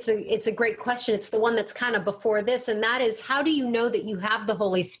think it's a great question. It's the one that's kind of before this, and that is, how do you know that you have the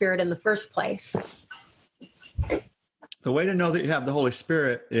Holy Spirit in the first place? The way to know that you have the Holy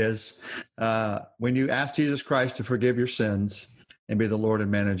Spirit is when you ask Jesus Christ to forgive your sins and be the Lord and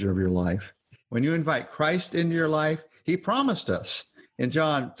manager of your life. When you invite Christ into your life, he promised us in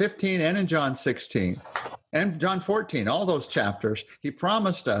John 15 and in John 16 and John 14, all those chapters, he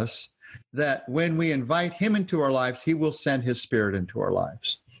promised us that when we invite him into our lives, he will send his Spirit into our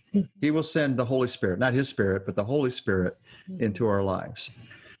lives. He will send the Holy Spirit, not his Spirit, but the Holy Spirit into our lives.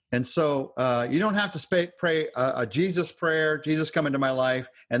 And so you don't have to pray a Jesus prayer, Jesus come into my life,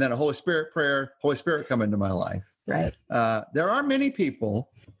 and then a Holy Spirit prayer, Holy Spirit come into my life. Right. There are many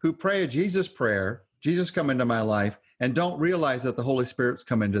people who pray a Jesus prayer, Jesus come into my life, and don't realize that the Holy Spirit's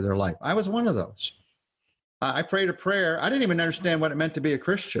come into their life. I was one of those. I prayed a prayer. I didn't even understand what it meant to be a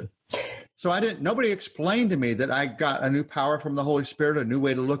Christian. So nobody explained to me that I got a new power from the Holy Spirit, a new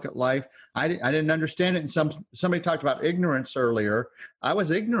way to look at life. I didn't understand it. And somebody talked about ignorance earlier. I was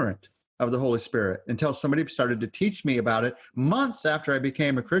ignorant of the Holy Spirit until somebody started to teach me about it months after I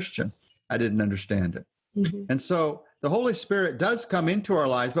became a Christian. I didn't understand it. Mm-hmm. And so the Holy Spirit does come into our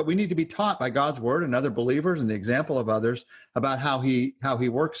lives, but we need to be taught by God's word and other believers and the example of others about how he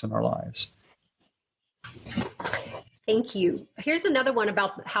works in our lives. Thank you. Here's another one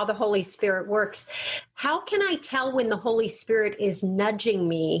about how the Holy Spirit works. How can I tell when the Holy Spirit is nudging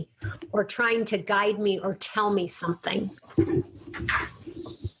me or trying to guide me or tell me something?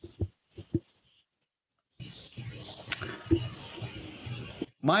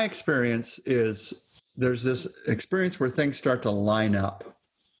 My experience is there's this experience where things start to line up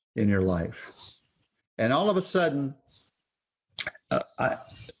in your life. And all of a sudden,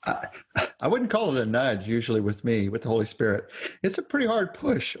 I wouldn't call it a nudge usually with me, with the Holy Spirit. It's a pretty hard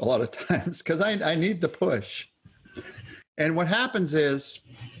push a lot of times because I need the push. And what happens is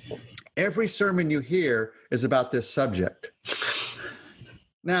every sermon you hear is about this subject.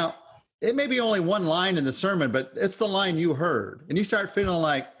 Now, it may be only one line in the sermon, but it's the line you heard. And you start feeling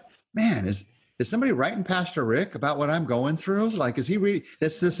like, man, is is somebody writing Pastor Rick about what I'm going through? Like, is he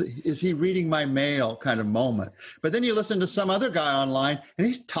reading my mail kind of moment? But then you listen to some other guy online and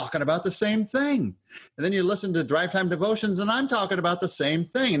he's talking about the same thing. And then you listen to Drive Time Devotions and I'm talking about the same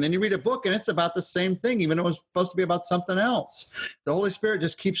thing. And then you read a book and it's about the same thing, even though it was supposed to be about something else. The Holy Spirit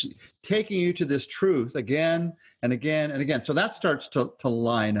just keeps taking you to this truth again and again and again. So that starts to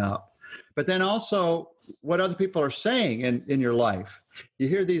line up. But then also what other people are saying in your life. You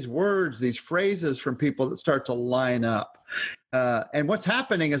hear these words, these phrases from people that start to line up. And what's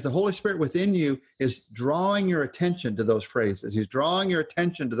happening is the Holy Spirit within you is drawing your attention to those phrases. He's drawing your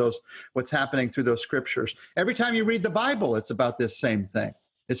attention to what's happening through those scriptures. Every time you read the Bible, it's about this same thing.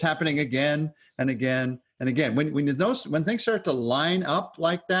 It's happening again and again and again. When things start to line up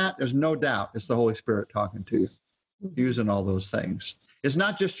like that, there's no doubt it's the Holy Spirit talking to you, using all those things. It's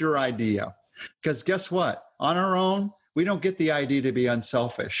not just your idea. Because guess what? On our own, we don't get the idea to be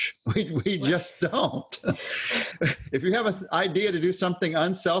unselfish. We just don't. If you have an idea to do something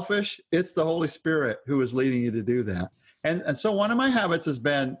unselfish, it's the Holy Spirit who is leading you to do that. And so one of my habits has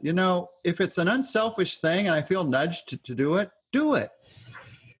been, if it's an unselfish thing and I feel nudged to do it, do it.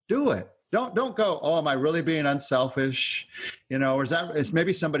 Do it. Don't go, oh, am I really being unselfish? Or is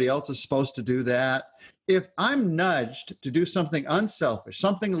maybe somebody else is supposed to do that. If I'm nudged to do something unselfish,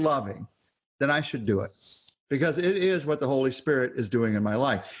 something loving, then I should do it. Because it is what the Holy Spirit is doing in my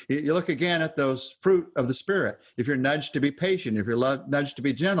life. You look again at those fruit of the Spirit. If you're nudged to be patient, if you're nudged to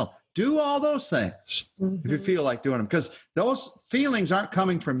be gentle, do all those things if you feel like doing them. Because those feelings aren't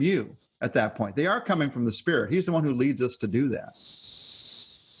coming from you at that point. They are coming from the Spirit. He's the one who leads us to do that.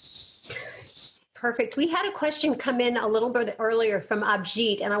 Perfect. We had a question come in a little bit earlier from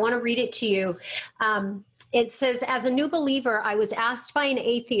Abjit, and I want to read it to you. It says, as a new believer, I was asked by an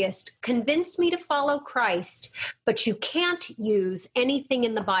atheist, convince me to follow Christ, but you can't use anything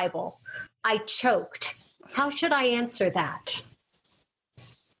in the Bible. I choked. How should I answer that?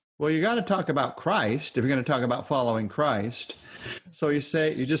 Well, you got to talk about Christ if you're going to talk about following Christ. So you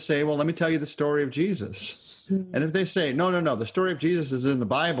just say, well, let me tell you the story of Jesus. Mm-hmm. And if they say, no, the story of Jesus is in the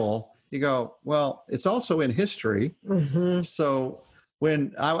Bible, you go, well, it's also in history. Mm-hmm. So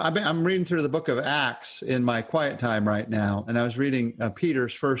when I'm reading through the book of Acts in my quiet time right now, and I was reading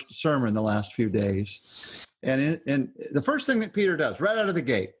Peter's first sermon the last few days. And the first thing that Peter does right out of the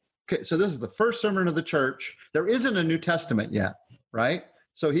gate, okay, so this is the first sermon of the church. There isn't a New Testament yet, right?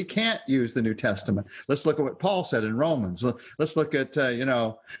 So he can't use the New Testament. Let's look at what Paul said in Romans. Let's look at,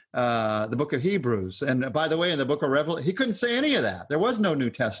 the book of Hebrews. And by the way, in the book of Revelation, he couldn't say any of that. There was no New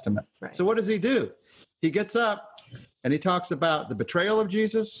Testament. Right. So what does he do? He gets up and he talks about the betrayal of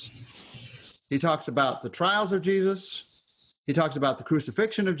Jesus. He talks about the trials of Jesus. He talks about the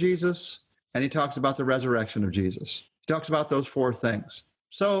crucifixion of Jesus. And he talks about the resurrection of Jesus. He talks about those four things.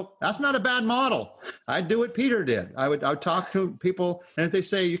 So that's not a bad model. I'd do what Peter did. I would talk to people, and if they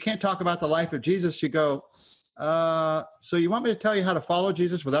say, you can't talk about the life of Jesus, you go, so you want me to tell you how to follow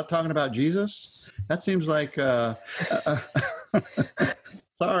Jesus without talking about Jesus? That seems like, sorry,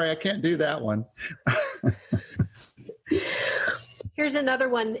 I can't do that one. Here's another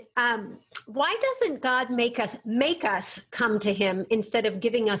one. Why doesn't God make us come to him instead of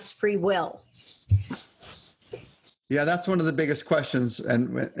giving us free will? Yeah, that's one of the biggest questions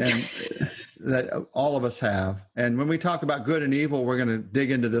and that all of us have. And when we talk about good and evil, we're going to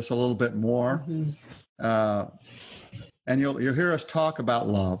dig into this a little bit more. Mm-hmm. And you'll hear us talk about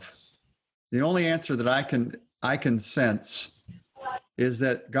love. The only answer that I can sense is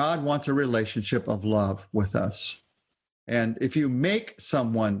that God wants a relationship of love with us. And if you make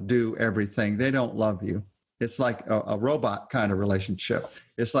someone do everything, they don't love you. It's like a robot kind of relationship.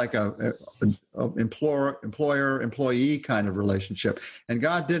 It's like a employer-employee kind of relationship. And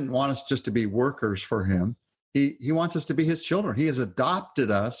God didn't want us just to be workers for him. He wants us to be his children. He has adopted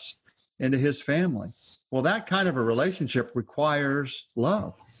us into his family. Well, that kind of a relationship requires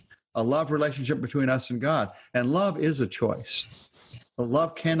love, a love relationship between us and God. And love is a choice.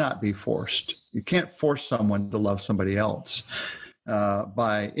 Love cannot be forced. You can't force someone to love somebody else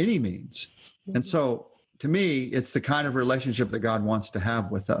by any means. And so, to me, it's the kind of relationship that God wants to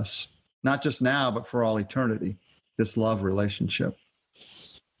have with us, not just now, but for all eternity, this love relationship.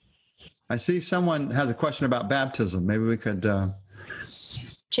 I see someone has a question about baptism. Maybe we could...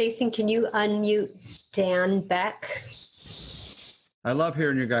 Jason, can you unmute Dan Beck? I love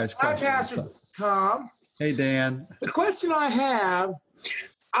hearing you guys' questions. Hi, Pastor Tom. Hey, Dan. The question I have,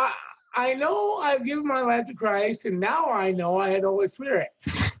 I know I've given my life to Christ, and now I know I had the Holy Spirit.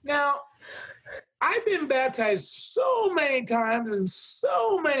 Now, I've been baptized so many times in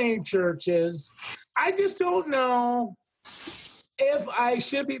so many churches. I just don't know if I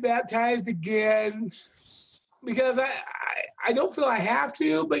should be baptized again, because I don't feel I have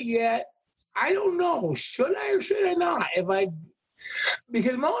to, but yet I don't know. Should I or should I not?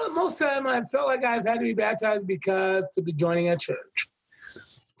 Because most time I felt like I've had to be baptized because to be joining a church.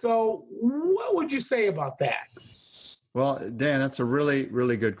 So what would you say about that? Well, Dan, that's a really,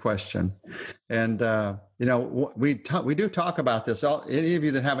 really good question. And, we do talk about this. Any of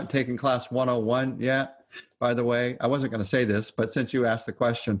you that haven't taken class 101 yet, by the way, I wasn't going to say this, but since you asked the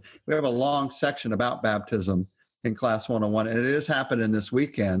question, we have a long section about baptism in class 101, and it is happening this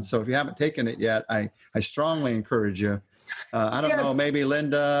weekend. So if you haven't taken it yet, I strongly encourage you. I don't know, maybe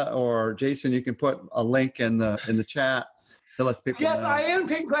Linda or Jason, you can put a link in the chat that lets people know. I am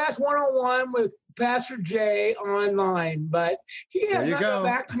taking class 101 with Pastor Jay online, but he has not come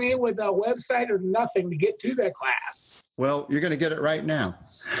back to me with a website or nothing to get to that class. Well, you're going to get it right now.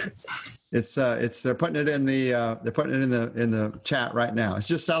 They're putting it in the chat right now. It's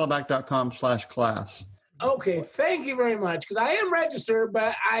just saddleback.com/class. Okay, thank you very much. Because I am registered,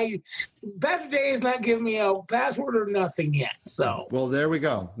 but Pastor Jay has not given me a password or nothing yet. So well, there we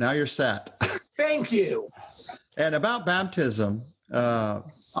go. Now you're set. Thank you. And about baptism,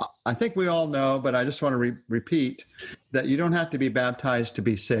 I think we all know, but I just want to repeat that you don't have to be baptized to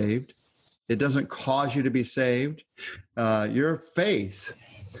be saved. It doesn't cause you to be saved. Your faith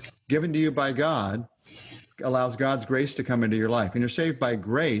given to you by God allows God's grace to come into your life. And you're saved by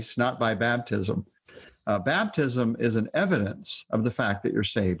grace, not by baptism. Baptism is an evidence of the fact that you're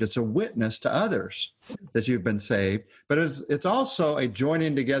saved. It's a witness to others that you've been saved, but it's also a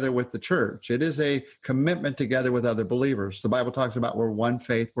joining together with the church. It is a commitment together with other believers. The Bible talks about we're one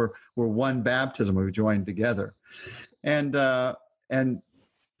faith, we're one baptism, we've joined together. And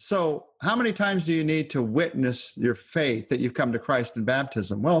so how many times do you need to witness your faith that you've come to Christ in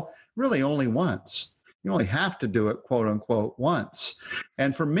baptism? Well, really only once. You only have to do it, quote unquote, once.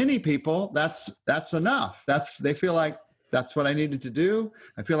 And for many people, that's enough. They feel like that's what I needed to do.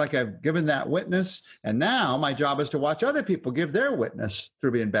 I feel like I've given that witness. And now my job is to watch other people give their witness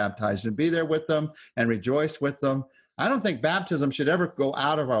through being baptized and be there with them and rejoice with them. I don't think baptism should ever go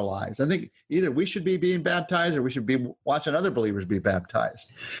out of our lives. I think either we should be being baptized or we should be watching other believers be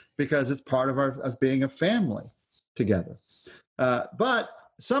baptized because it's part of us being a family together. But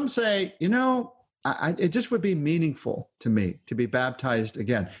some say, it just would be meaningful to me to be baptized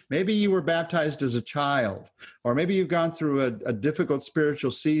again. Maybe you were baptized as a child, or maybe you've gone through a difficult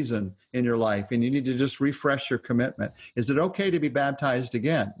spiritual season in your life and you need to just refresh your commitment. Is it okay to be baptized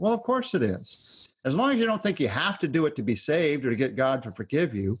again? Well, of course it is. As long as you don't think you have to do it to be saved or to get God to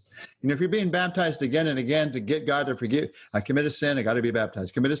forgive you. And if you're being baptized again and again to get God to forgive, I commit a sin, I got to be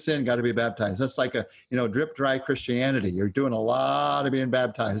baptized. Commit a sin, got to be baptized. That's like a, drip dry Christianity. You're doing a lot of being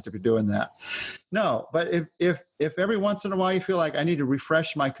baptized if you're doing that. No, but if every once in a while you feel like I need to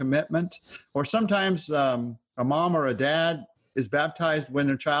refresh my commitment, or sometimes a mom or a dad is baptized when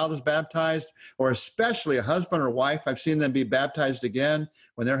their child is baptized, or especially a husband or wife, I've seen them be baptized again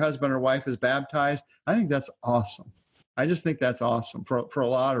when their husband or wife is baptized. I think that's awesome. I just think that's awesome for a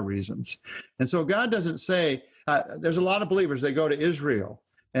lot of reasons. And so God doesn't say, there's a lot of believers, they go to Israel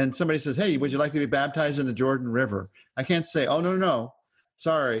and somebody says, hey, would you like to be baptized in the Jordan River? I can't say, oh, no,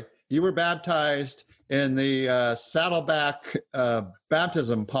 sorry, you were baptized in the Saddleback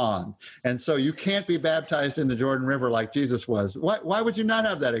baptism pond. And so you can't be baptized in the Jordan River like Jesus was. Why would you not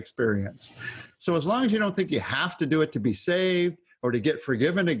have that experience? So as long as you don't think you have to do it to be saved or to get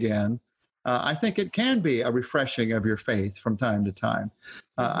forgiven again, I think it can be a refreshing of your faith from time to time.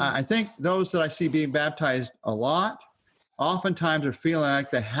 I think those that I see being baptized a lot, oftentimes are feeling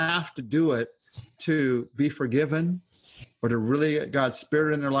like they have to do it to be forgiven, or to really get God's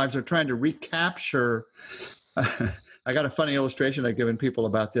Spirit in their lives. They're trying to recapture. I got a funny illustration I've given people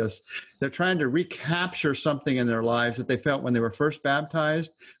about this. They're trying to recapture something in their lives that they felt when they were first baptized,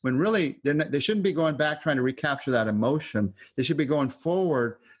 when really they shouldn't be going back trying to recapture that emotion. They should be going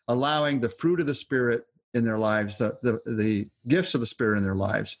forward, allowing the fruit of the Spirit in their lives, the gifts of the Spirit in their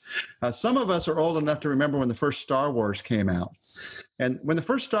lives. Some of us are old enough to remember when the first Star Wars came out. And when the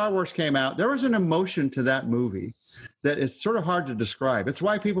first Star Wars came out, there was an emotion to that movie that is sort of hard to describe. It's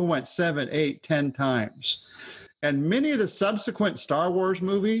why people went 7, 8, 10 times. And many of the subsequent Star Wars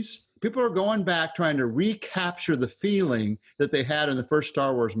movies, people are going back trying to recapture the feeling that they had in the first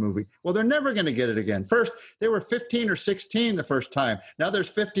Star Wars movie. Well, they're never going to get it again. First, they were 15 or 16 the first time. Now there's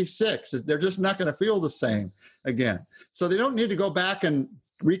 56. They're just not going to feel the same again. So they don't need to go back and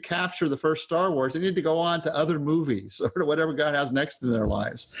recapture the first Star Wars. They need to go on to other movies or whatever God has next in their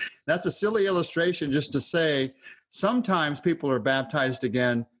lives. That's a silly illustration just to say sometimes people are baptized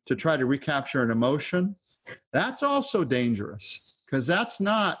again to try to recapture an emotion. That's also dangerous. because that's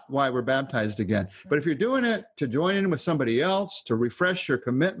not why we're baptized again. But if you're doing it to join in with somebody else, to refresh your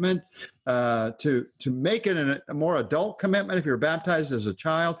commitment, to make it a more adult commitment if you're baptized as a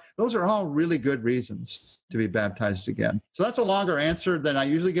child, those are all really good reasons to be baptized again. So that's a longer answer than I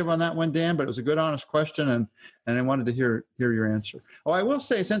usually give on that one, Dan, but it was a good, honest question, and I wanted to hear your answer. Oh, I will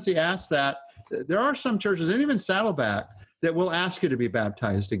say, since he asked that, there are some churches, and even Saddleback, that will ask you to be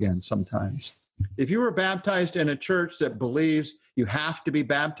baptized again sometimes. If you were baptized in a church that believes you have to be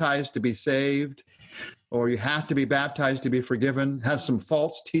baptized to be saved, or you have to be baptized to be forgiven, has some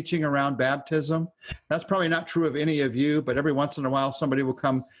false teaching around baptism, that's probably not true of any of you, but every once in a while somebody will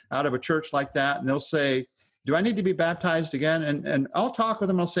come out of a church like that and they'll say, do I need to be baptized again? And I'll talk with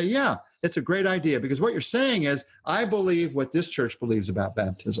them. I'll say, yeah, it's a great idea, because what you're saying is, I believe what this church believes about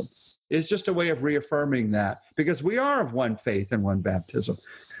baptism. It's just a way of reaffirming that, because we are of one faith and one baptism.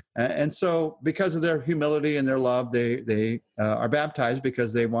 And so because of their humility and their love, they are baptized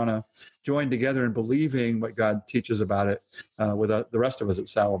because they want to join together in believing what God teaches about it with the rest of us at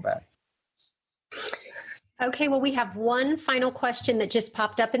Saddleback. Okay, well, we have one final question that just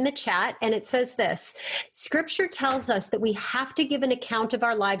popped up in the chat, and it says this: Scripture tells us that we have to give an account of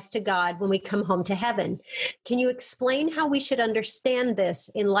our lives to God when we come home to heaven. Can you explain how we should understand this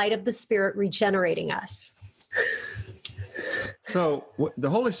in light of the Spirit regenerating us? So the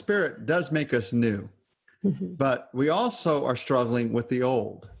Holy Spirit does make us new, but we also are struggling with the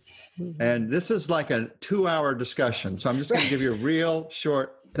old. And this is like a 2-hour discussion, so I'm just going to give you a real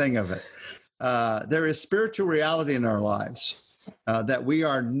short thing of it. There is spiritual reality in our lives, that we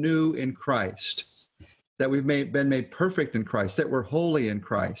are new in Christ, that we've been made perfect in Christ, that we're holy in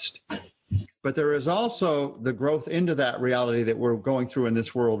Christ. But there is also the growth into that reality that we're going through in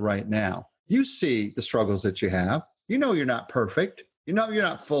this world right now. You see the struggles that you have. You know you're not perfect. You know you're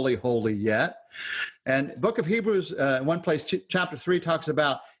not fully holy yet. And book of Hebrews, one place, chapter 3 talks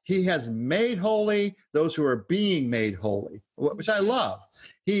about he has made holy those who are being made holy, which I love.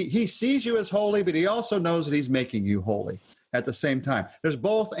 He sees you as holy, but he also knows that he's making you holy at the same time. There's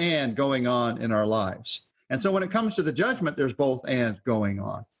both and going on in our lives. And so when it comes to the judgment, there's both and going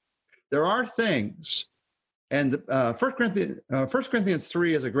on. There are things, and 1 Corinthians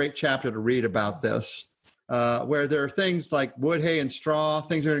 3 is a great chapter to read about this, where there are things like wood, hay, and straw,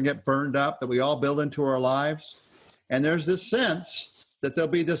 things that are going to get burned up that we all build into our lives. And there's this sense that there'll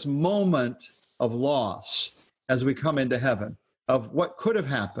be this moment of loss as we come into heaven, of what could have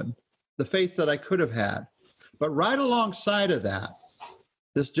happened, the faith that I could have had. But right alongside of that,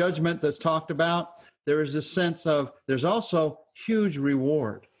 this judgment that's talked about, there is this sense of there's also huge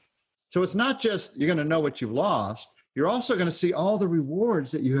reward. So it's not just you're going to know what you've lost, you're also going to see all the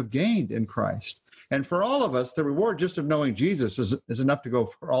rewards that you have gained in Christ. And for all of us, the reward just of knowing Jesus is enough to go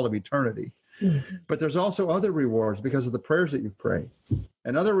for all of eternity. Mm-hmm. But there's also other rewards because of the prayers that you've prayed,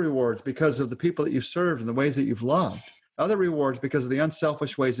 and other rewards because of the people that you've served and the ways that you've loved. Other rewards because of the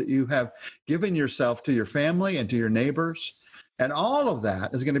unselfish ways that you have given yourself to your family and to your neighbors. And all of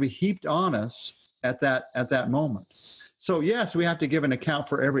that is going to be heaped on us at that moment. So yes, we have to give an account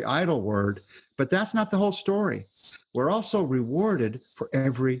for every idle word, but that's not the whole story. We're also rewarded for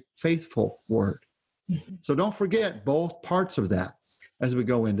every faithful word. Mm-hmm. So don't forget both parts of that as we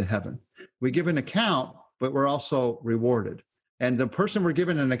go into heaven. We give an account, but we're also rewarded. And the person we're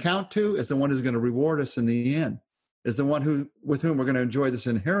giving an account to is the one who's going to reward us in the end, is the one with whom we're going to enjoy this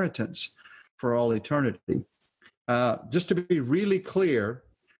inheritance for all eternity. Just to be really clear,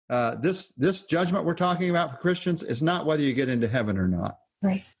 this judgment we're talking about for Christians is not whether you get into heaven or not.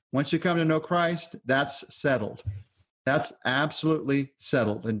 Right. Once you come to know Christ, that's settled. That's absolutely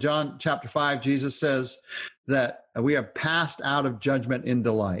settled. In John chapter 5, Jesus says that we have passed out of judgment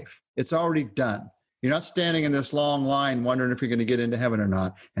into life. It's already done. You're not standing in this long line wondering if you're going to get into heaven or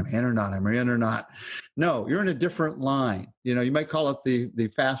not. Am I in or not? Am I in or not? No, you're in a different line. You know, you might call it the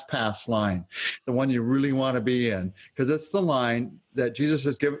fast pass line, the one you really want to be in, because it's the line that Jesus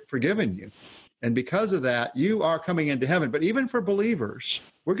has forgiven you. And because of that, you are coming into heaven. But even for believers,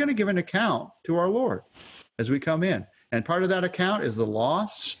 we're going to give an account to our Lord as we come in. And part of that account is the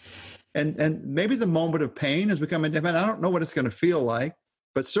loss and maybe the moment of pain as we come into heaven. I don't know what it's going to feel like,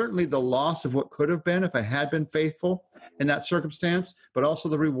 but certainly the loss of what could have been if I had been faithful in that circumstance, but also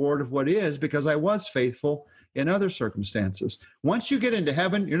the reward of what is because I was faithful in other circumstances. Once you get into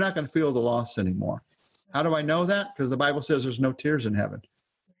heaven, you're not going to feel the loss anymore. How do I know that? Because the Bible says there's no tears in heaven.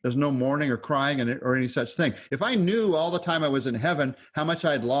 There's no mourning or crying or any such thing. If I knew all the time I was in heaven how much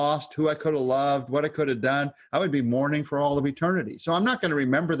I'd lost, who I could have loved, what I could have done, I would be mourning for all of eternity. So I'm not going to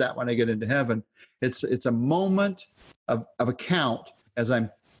remember that when I get into heaven. It's a moment of account as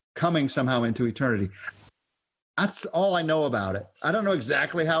I'm coming somehow into eternity. That's all I know about it. I don't know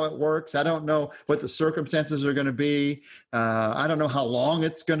exactly how it works. I don't know what the circumstances are going to be. I don't know how long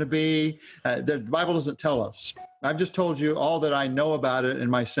it's going to be. The Bible doesn't tell us. I've just told you all that I know about it and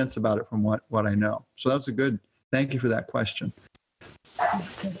my sense about it from what I know. So that's a good, thank you for that question.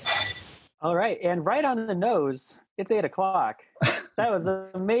 All right. And right on the nose, it's 8:00. That was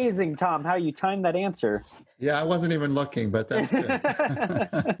amazing, Tom, how you timed that answer. Yeah, I wasn't even looking, but that's good.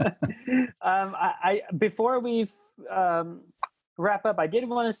 Before we wrap up, I did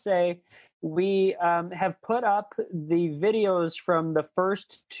want to say we have put up the videos from the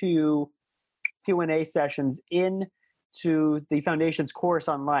first 2 Q&A sessions into the Foundations course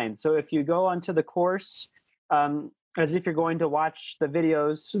online. So if you go onto the course, as if you're going to watch the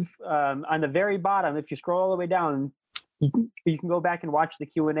videos, on the very bottom, if you scroll all the way down, you can go back and watch the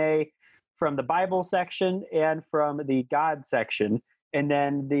Q&A from the Bible section and from the God section. And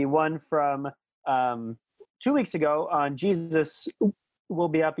then the one from 2 weeks ago on Jesus will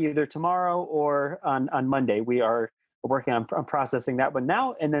be up either tomorrow or on Monday. We are working on processing that one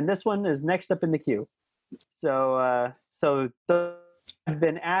now. And then this one is next up in the queue. So those have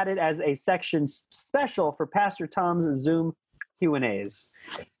been added as a section special for Pastor Tom's Zoom Q&As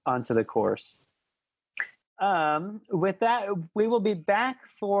onto the course. With that, we will be back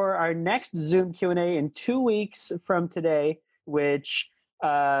for our next Zoom Q&A in 2 weeks from today, which,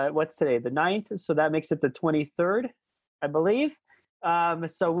 what's today? The 9th. So that makes it the 23rd, I believe.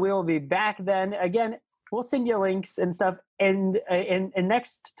 So we'll be back then. Again, we'll send you links and stuff. And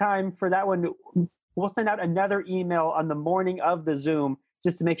next time for that one, we'll send out another email on the morning of the Zoom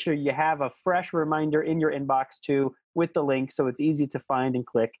just to make sure you have a fresh reminder in your inbox too with the link so it's easy to find and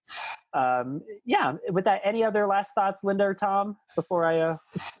click. With that, any other last thoughts, Linda or Tom, before I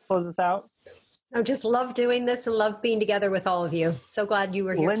close this out? I just love doing this and love being together with all of you. So glad you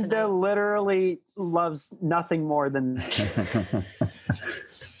were here Linda tonight. Literally loves nothing more than...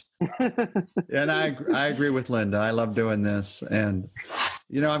 And I agree with Linda. I love doing this. And,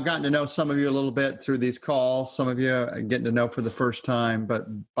 I've gotten to know some of you a little bit through these calls. Some of you are getting to know for the first time. But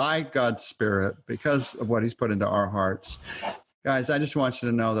by God's Spirit, because of what he's put into our hearts, guys, I just want you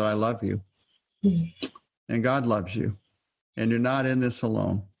to know that I love you. And God loves you. And you're not in this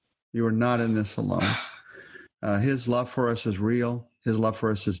alone. You are not in this alone. His love for us is real. His love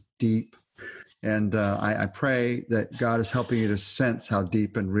for us is deep. And I pray that God is helping you to sense how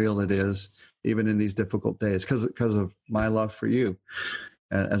deep and real it is, even in these difficult days, because of my love for you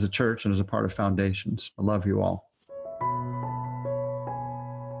as a church and as a part of Foundations. I love you all.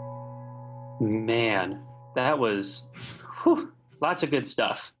 Man, that was lots of good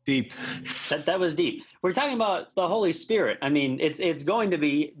stuff. Deep. That was deep. We're talking about the Holy Spirit. I mean, it's going to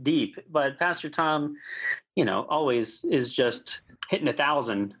be deep, but Pastor Tom, always is just hitting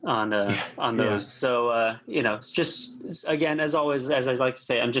 1,000 on those. Yeah. So, it's just, again, as always, as I like to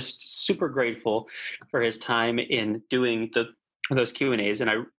say, I'm just super grateful for his time in doing those Q&As.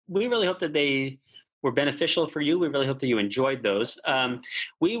 And we really hope that they were beneficial for you. We really hope that you enjoyed those.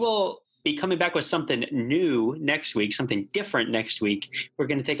 We will be coming back with something new next week, something different next week. We're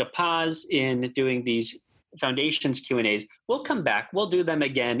going to take a pause in doing these Foundations Q&As. We'll come back. We'll do them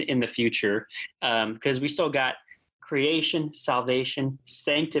again in the future because we still got creation, salvation,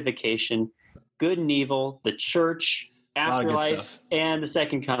 sanctification, good and evil, the church, afterlife, and the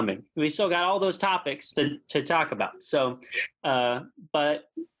second coming. We still got all those topics to talk about. So, but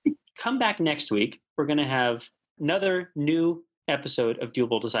come back next week. We're going to have another new episode of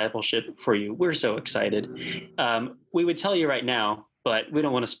Doable Discipleship for you. We're so excited. We would tell you right now, but we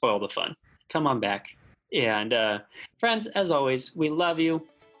don't want to spoil the fun. Come on back. And friends, as always, we love you.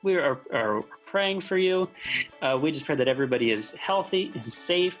 We are praying for you. We just pray that everybody is healthy and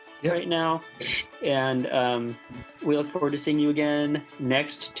safe right now. And we look forward to seeing you again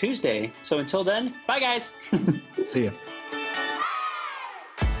next Tuesday. So until then, bye guys. See you.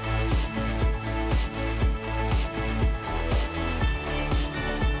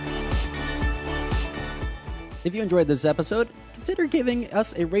 If you enjoyed this episode, consider giving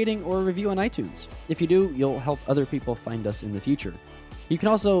us a rating or a review on iTunes. If you do, you'll help other people find us in the future. You can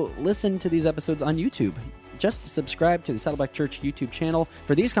also listen to these episodes on YouTube. Just subscribe to the Saddleback Church YouTube channel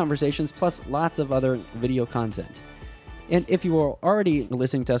for these conversations, plus lots of other video content. And if you are already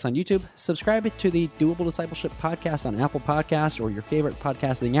listening to us on YouTube, subscribe to the Doable Discipleship podcast on Apple Podcasts or your favorite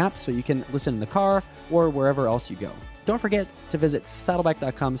podcasting app so you can listen in the car or wherever else you go. Don't forget to visit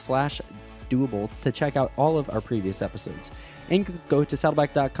saddleback.com/doable to check out all of our previous episodes. And you can go to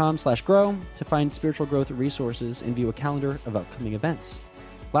saddleback.com/grow to find spiritual growth resources and view a calendar of upcoming events.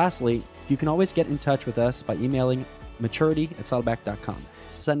 Lastly, you can always get in touch with us by emailing maturity@saddleback.com.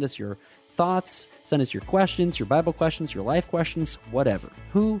 Send us your thoughts, send us your questions, your Bible questions, your life questions, whatever.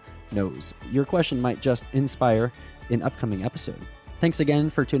 Who knows? Your question might just inspire an upcoming episode. Thanks again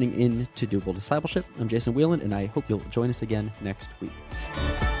for tuning in to Doable Discipleship. I'm Jason Whelan, and I hope you'll join us again next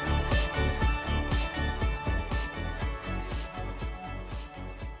week.